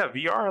 oh, they have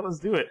VR, let's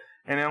do it.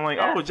 And I'm like,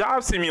 oh,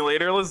 Job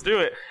Simulator, let's do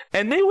it.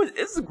 And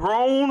it's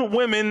grown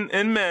women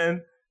and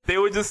men. They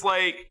would just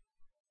like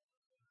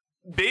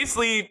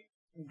basically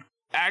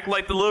act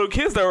like the little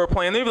kids that were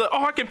playing. They'd be like,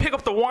 oh, I can pick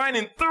up the wine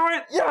and throw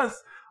it. Yes.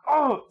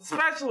 Oh,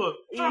 spatula.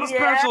 Throw the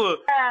spatula.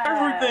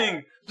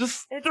 Everything.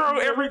 Just throw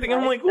everything.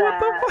 I'm like, what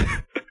the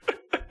fuck?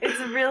 It's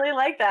really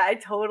like that. I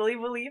totally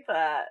believe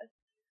that.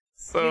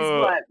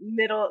 So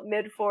these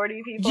mid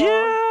 40 people.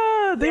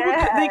 Yeah,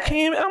 they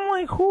came. I'm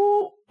like,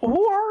 who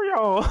are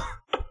y'all?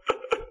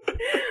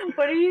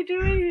 What are you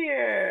doing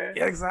here?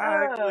 Yeah,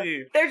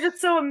 exactly. They're just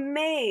so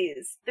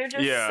amazed. They're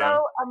just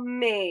so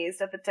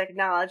amazed at the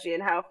technology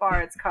and how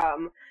far it's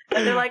come.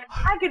 And they're like,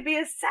 I could be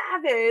a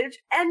savage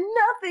and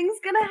nothing's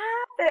gonna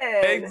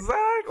happen.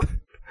 Exactly.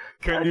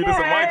 Couldn't do this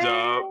in my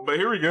job, but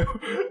here we go.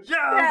 Yes!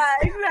 Yeah,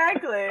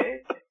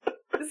 exactly.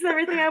 This is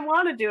everything I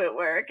want to do at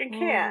work and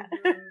can't.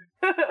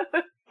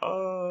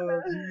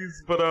 Oh, jeez.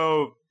 But,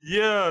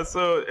 yeah,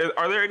 so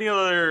are there any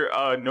other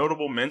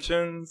notable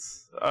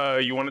mentions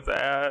you wanted to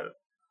add?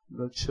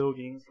 The chill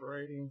games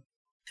variety?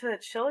 To the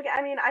chill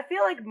I mean, I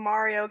feel like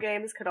Mario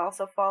games could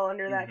also fall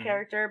under that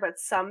character, but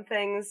some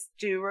things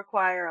do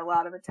require a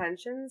lot of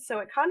attention, so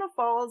it kind of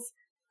falls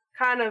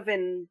kind of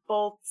in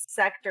both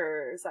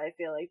sectors, I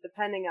feel like,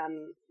 depending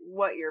on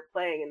what you're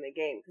playing in the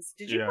game. Because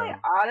did you play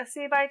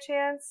Odyssey by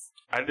chance?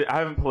 I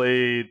haven't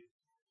played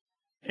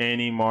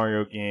any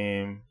Mario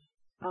game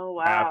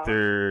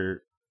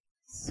after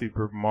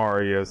Super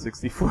Mario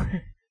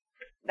 64.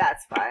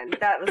 That's fine.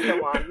 That was the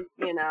one,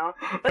 you know.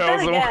 But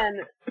then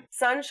again,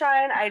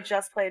 Sunshine I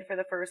just played for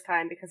the first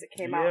time because it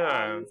came out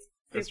on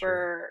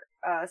Super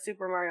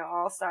Mario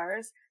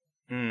All-Stars.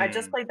 I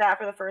just played that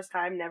for the first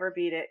time, never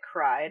beat it,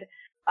 cried.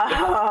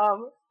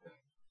 Don't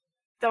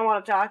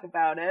want to talk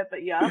about it,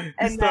 but yeah.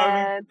 And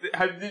then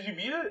did you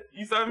beat it?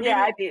 You still haven't beat it?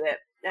 I beat it.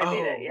 I beat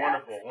it. Yeah.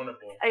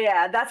 Wonderful.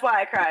 Yeah, that's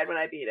why I cried when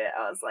I beat it.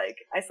 I was like,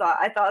 I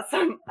thought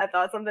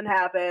something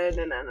happened,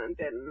 and then it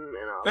didn't,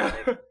 and I was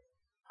like,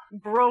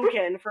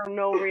 broken for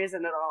no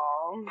reason at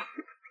all.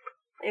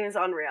 It was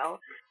unreal.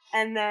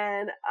 And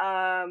then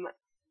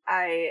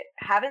I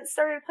haven't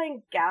started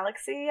playing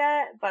Galaxy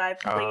yet, but I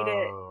played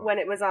it when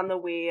it was on the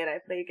Wii, and I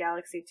played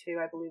Galaxy 2,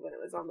 I believe, when it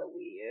was on the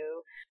Wii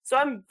U. So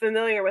I'm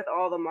familiar with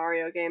all the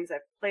Mario games.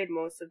 I've played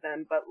most of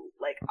them, but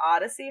like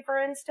Odyssey, for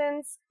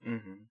instance,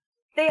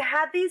 they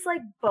had these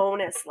like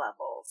bonus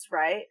levels,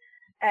 right?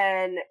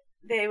 And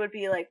they would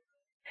be like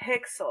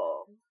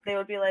pixel. They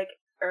would be like,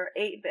 or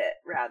 8-bit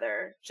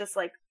rather, just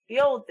like the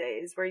old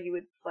days where you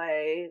would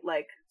play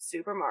like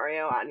Super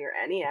Mario on your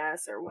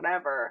NES or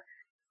whatever.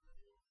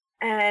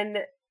 And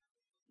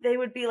they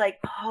would be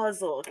like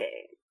puzzle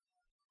games.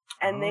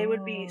 And they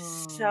would be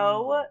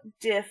so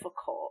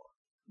difficult.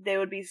 They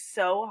would be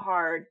so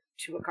hard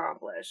to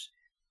accomplish.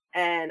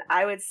 And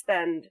I would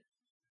spend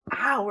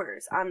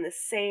hours on the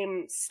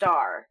same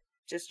star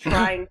just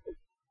trying to.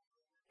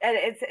 And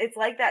it's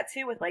like that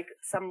too with like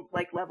some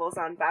like levels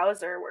on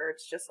Bowser where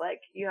it's just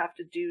like you have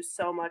to do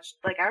so much.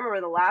 Like I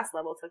remember the last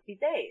level took me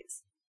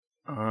days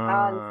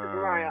on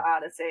Super Mario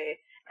Odyssey.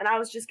 And I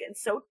was just getting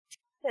so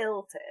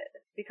tilted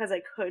because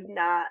I could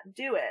not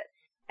do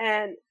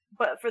it.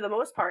 But for the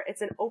most part,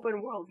 it's an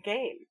open world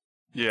game.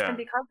 Yeah. And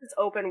because it's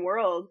open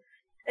world,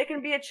 it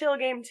can be a chill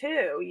game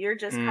too. You're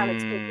just kind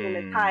of taking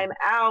the time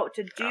out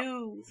to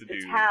do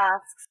the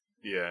tasks.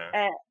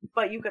 Yeah.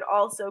 But you could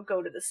also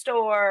go to the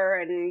store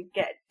and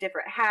get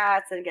different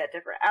hats and get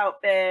different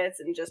outfits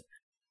and just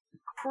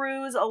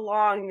cruise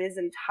along this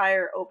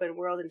entire open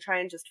world and try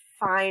and just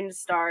find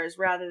stars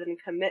rather than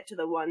commit to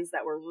the ones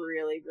that were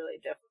really, really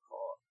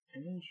difficult.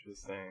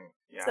 Interesting.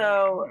 Yeah, so,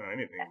 I don't know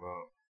anything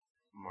about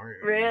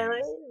Mario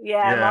really? games.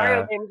 Yeah,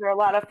 Mario games are a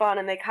lot of fun,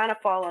 and they kind of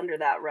fall under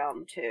that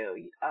realm,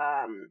 too.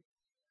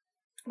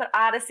 But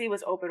Odyssey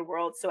was open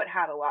world, so it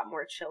had a lot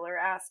more chiller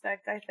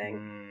aspect, I think.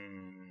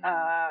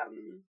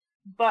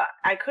 But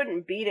I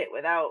couldn't beat it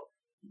without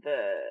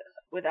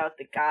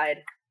the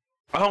guide.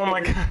 Oh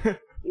my god.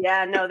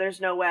 Yeah, no,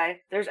 there's no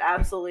way. There's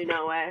absolutely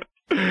no way.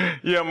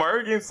 Yeah,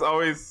 Mario games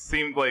always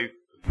seemed like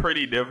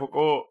pretty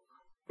difficult.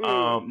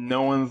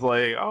 No one's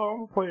like, oh, I'm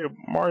gonna play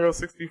Mario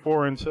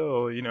 64 and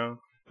chill, you know.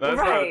 That's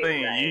not the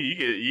thing. Right.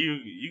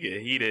 You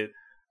get heated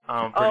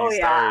for these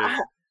stars.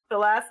 The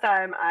last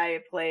time I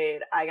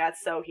played, I got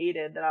so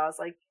heated that I was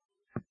like,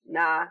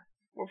 nah,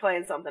 we're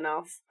playing something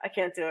else. I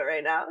can't do it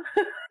right now.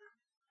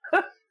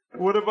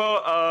 What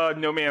about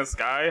No Man's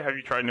Sky? Have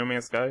you tried No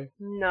Man's Sky?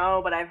 No,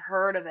 but I've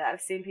heard of it.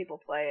 I've seen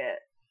people play it.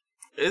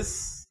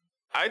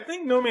 I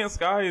think No Man's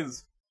Sky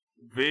is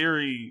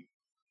very,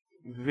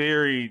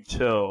 very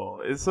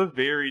chill. It's a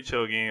very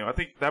chill game. I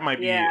think that might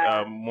be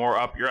more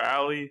up your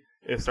alley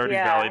if Stardew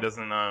Valley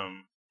doesn't,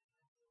 I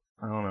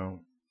don't know,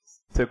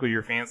 tickle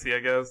your fancy, I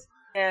guess.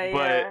 Yeah,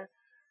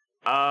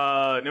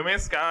 but No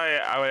Man's Sky,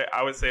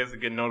 I would say is a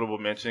good notable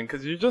mention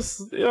because you're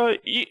just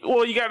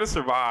you got to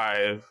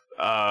survive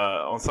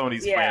on some of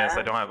these planets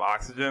that don't have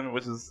oxygen,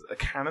 which is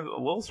kind of a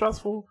little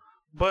stressful.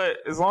 But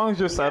as long as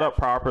you're set up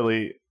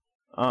properly,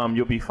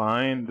 you'll be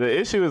fine. The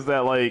issue is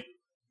that like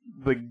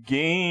the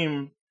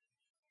game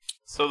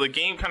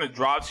kind of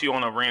drops you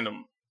on a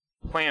random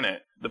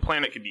planet. The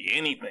planet could be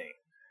anything.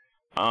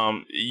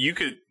 You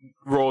could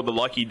roll the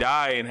lucky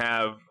die and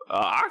have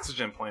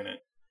oxygen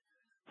planet.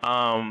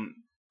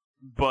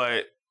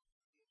 But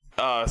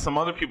some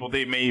other people,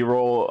 they may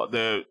roll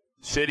the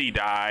shitty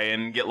die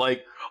and get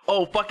like,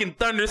 oh, fucking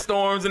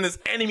thunderstorms and there's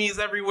enemies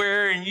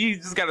everywhere and you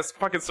just gotta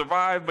fucking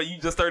survive, but you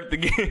just started the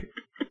game.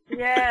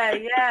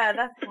 yeah,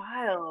 that's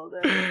wild.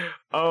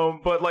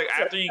 But like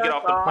after you get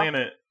off the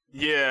planet,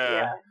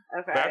 okay.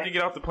 But after you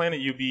get off the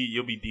planet, you'll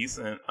be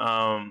decent.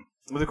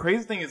 But the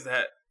crazy thing is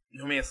that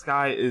No Man's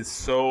Sky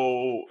it's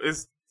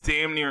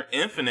damn near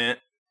infinite.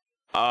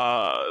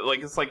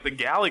 Like it's like the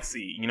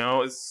galaxy, you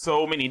know, it's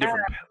so many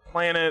different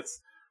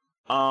planets.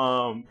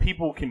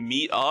 People can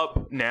meet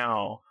up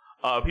now.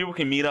 People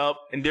can meet up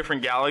in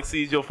different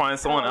galaxies. You'll find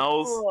someone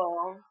else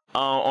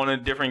on a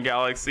different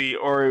galaxy,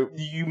 or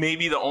you may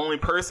be the only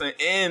person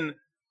in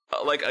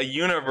like a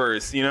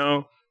universe, you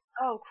know.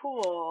 Oh,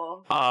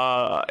 cool.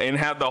 And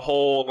have the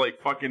whole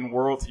like fucking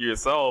world to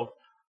yourself.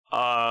 There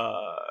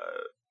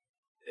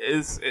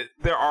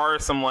are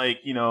some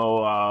like, you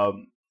know,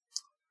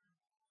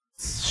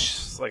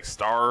 like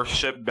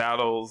starship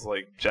battles,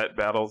 like jet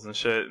battles and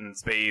shit in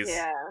space.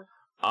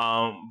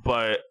 Yeah.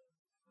 But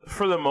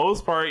for the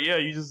most part, yeah,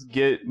 you just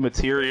get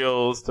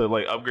materials to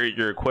like upgrade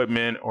your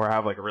equipment or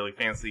have like a really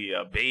fancy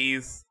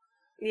base.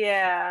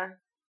 Yeah.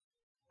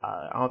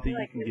 I don't think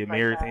you can get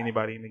married to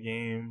anybody in the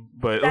game,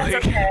 but that's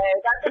like... okay.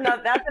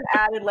 That's an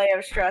added layer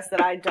of stress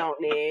that I don't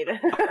need.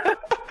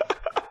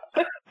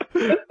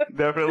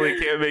 Definitely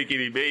can't make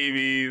any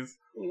babies.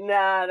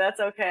 Nah, that's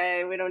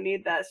okay. We don't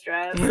need that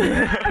stress.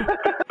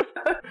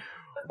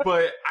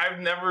 But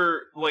I've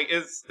never like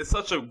it's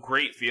such a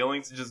great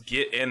feeling to just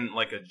get in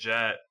like a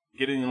jet,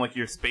 get in like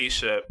your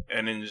spaceship,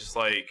 and then just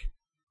like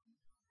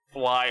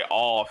fly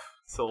off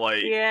to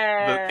like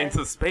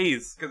into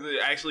space, because it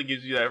actually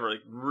gives you that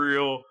like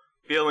real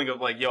feeling of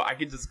like, yo, I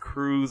could just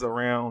cruise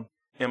around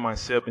in my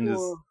ship and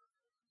just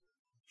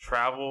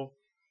travel.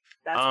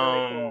 That's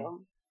really cool.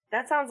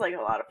 That sounds like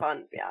a lot of fun,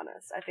 to be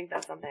honest. I think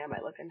that's something I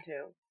might look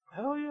into.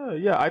 Hell yeah,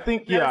 yeah. I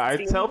think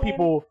I tell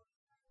people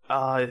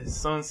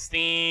it's on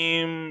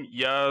Steam.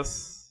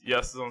 Yes,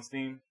 it's on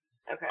Steam.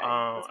 Okay.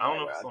 I don't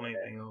know if it's on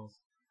anything else.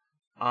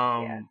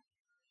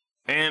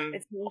 And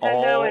it's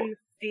Nintendo and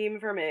Steam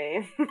for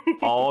me.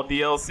 all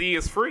DLC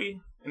is free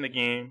in the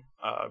game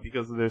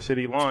because of their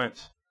shitty launch.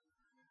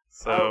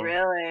 So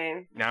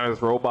really? Now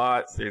there's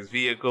robots, there's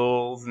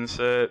vehicles and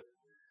shit.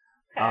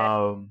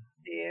 Okay.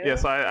 Yeah,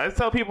 so I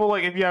tell people,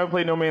 like, if you haven't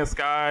played No Man's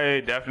Sky,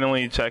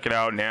 definitely check it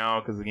out now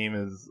because the game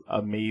is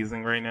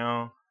amazing right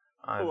now.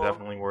 It's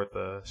definitely worth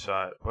a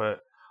shot. But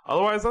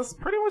otherwise, that's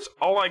pretty much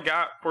all I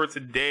got for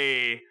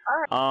today.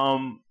 All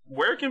right.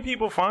 Where can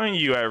people find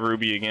you at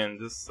Ruby again,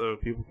 just so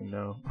people can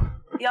know?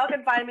 Y'all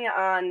can find me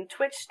on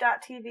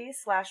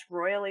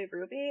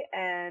twitch.tv/royallyruby,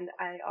 and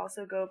I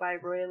also go by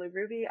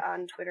royallyruby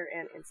on Twitter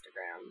and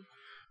Instagram.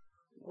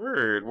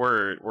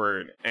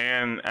 Word.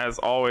 And as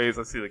always,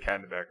 I see the cat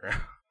in the background.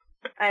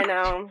 I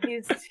know.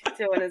 He's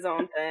doing his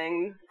own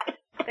thing.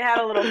 They had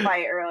a little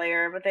fight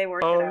earlier, but they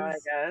worked it out, I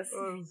guess.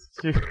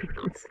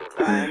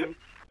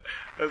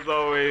 As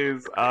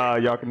always,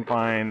 y'all can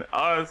find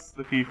us,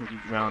 the Feed from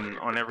Geek Mountain,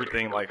 on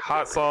everything like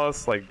hot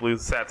sauce, like Blue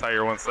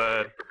Satire once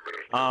said.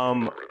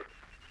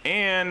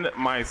 And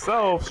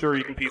myself, Sure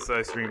You Can Pizza,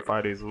 I stream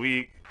 5 days a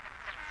week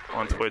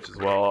on Twitch as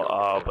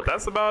well. But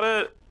that's about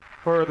it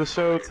for the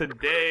show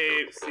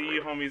today. See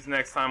you homies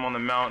next time on the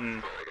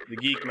mountain, the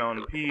Geek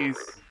Mountain. Peace.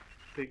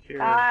 Take care.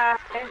 Bye.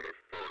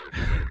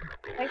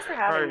 Thanks for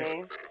having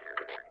me.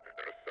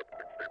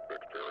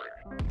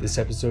 This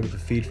episode of The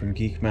Feed from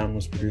Geek Mountain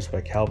was produced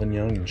by Calvin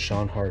Young and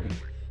Sean Harden,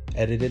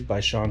 edited by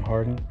Sean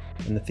Harden,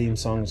 and the theme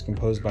song was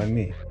composed by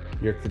me,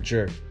 Yerk the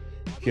Jerk.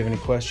 If you have any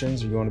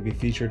questions or you want to be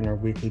featured in our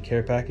weekly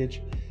care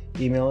package,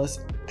 email us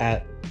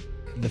at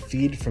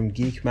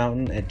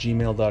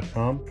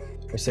thefeedfromgeekmountain@gmail.com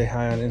or say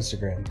hi on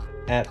Instagram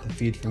at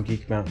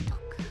thefeedfromgeekmountain.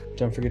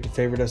 Don't forget to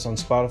favorite us on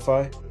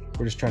Spotify.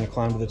 We're just trying to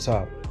climb to the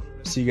top.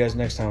 See you guys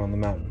next time on the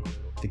mountain,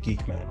 the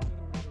Geek Mountain.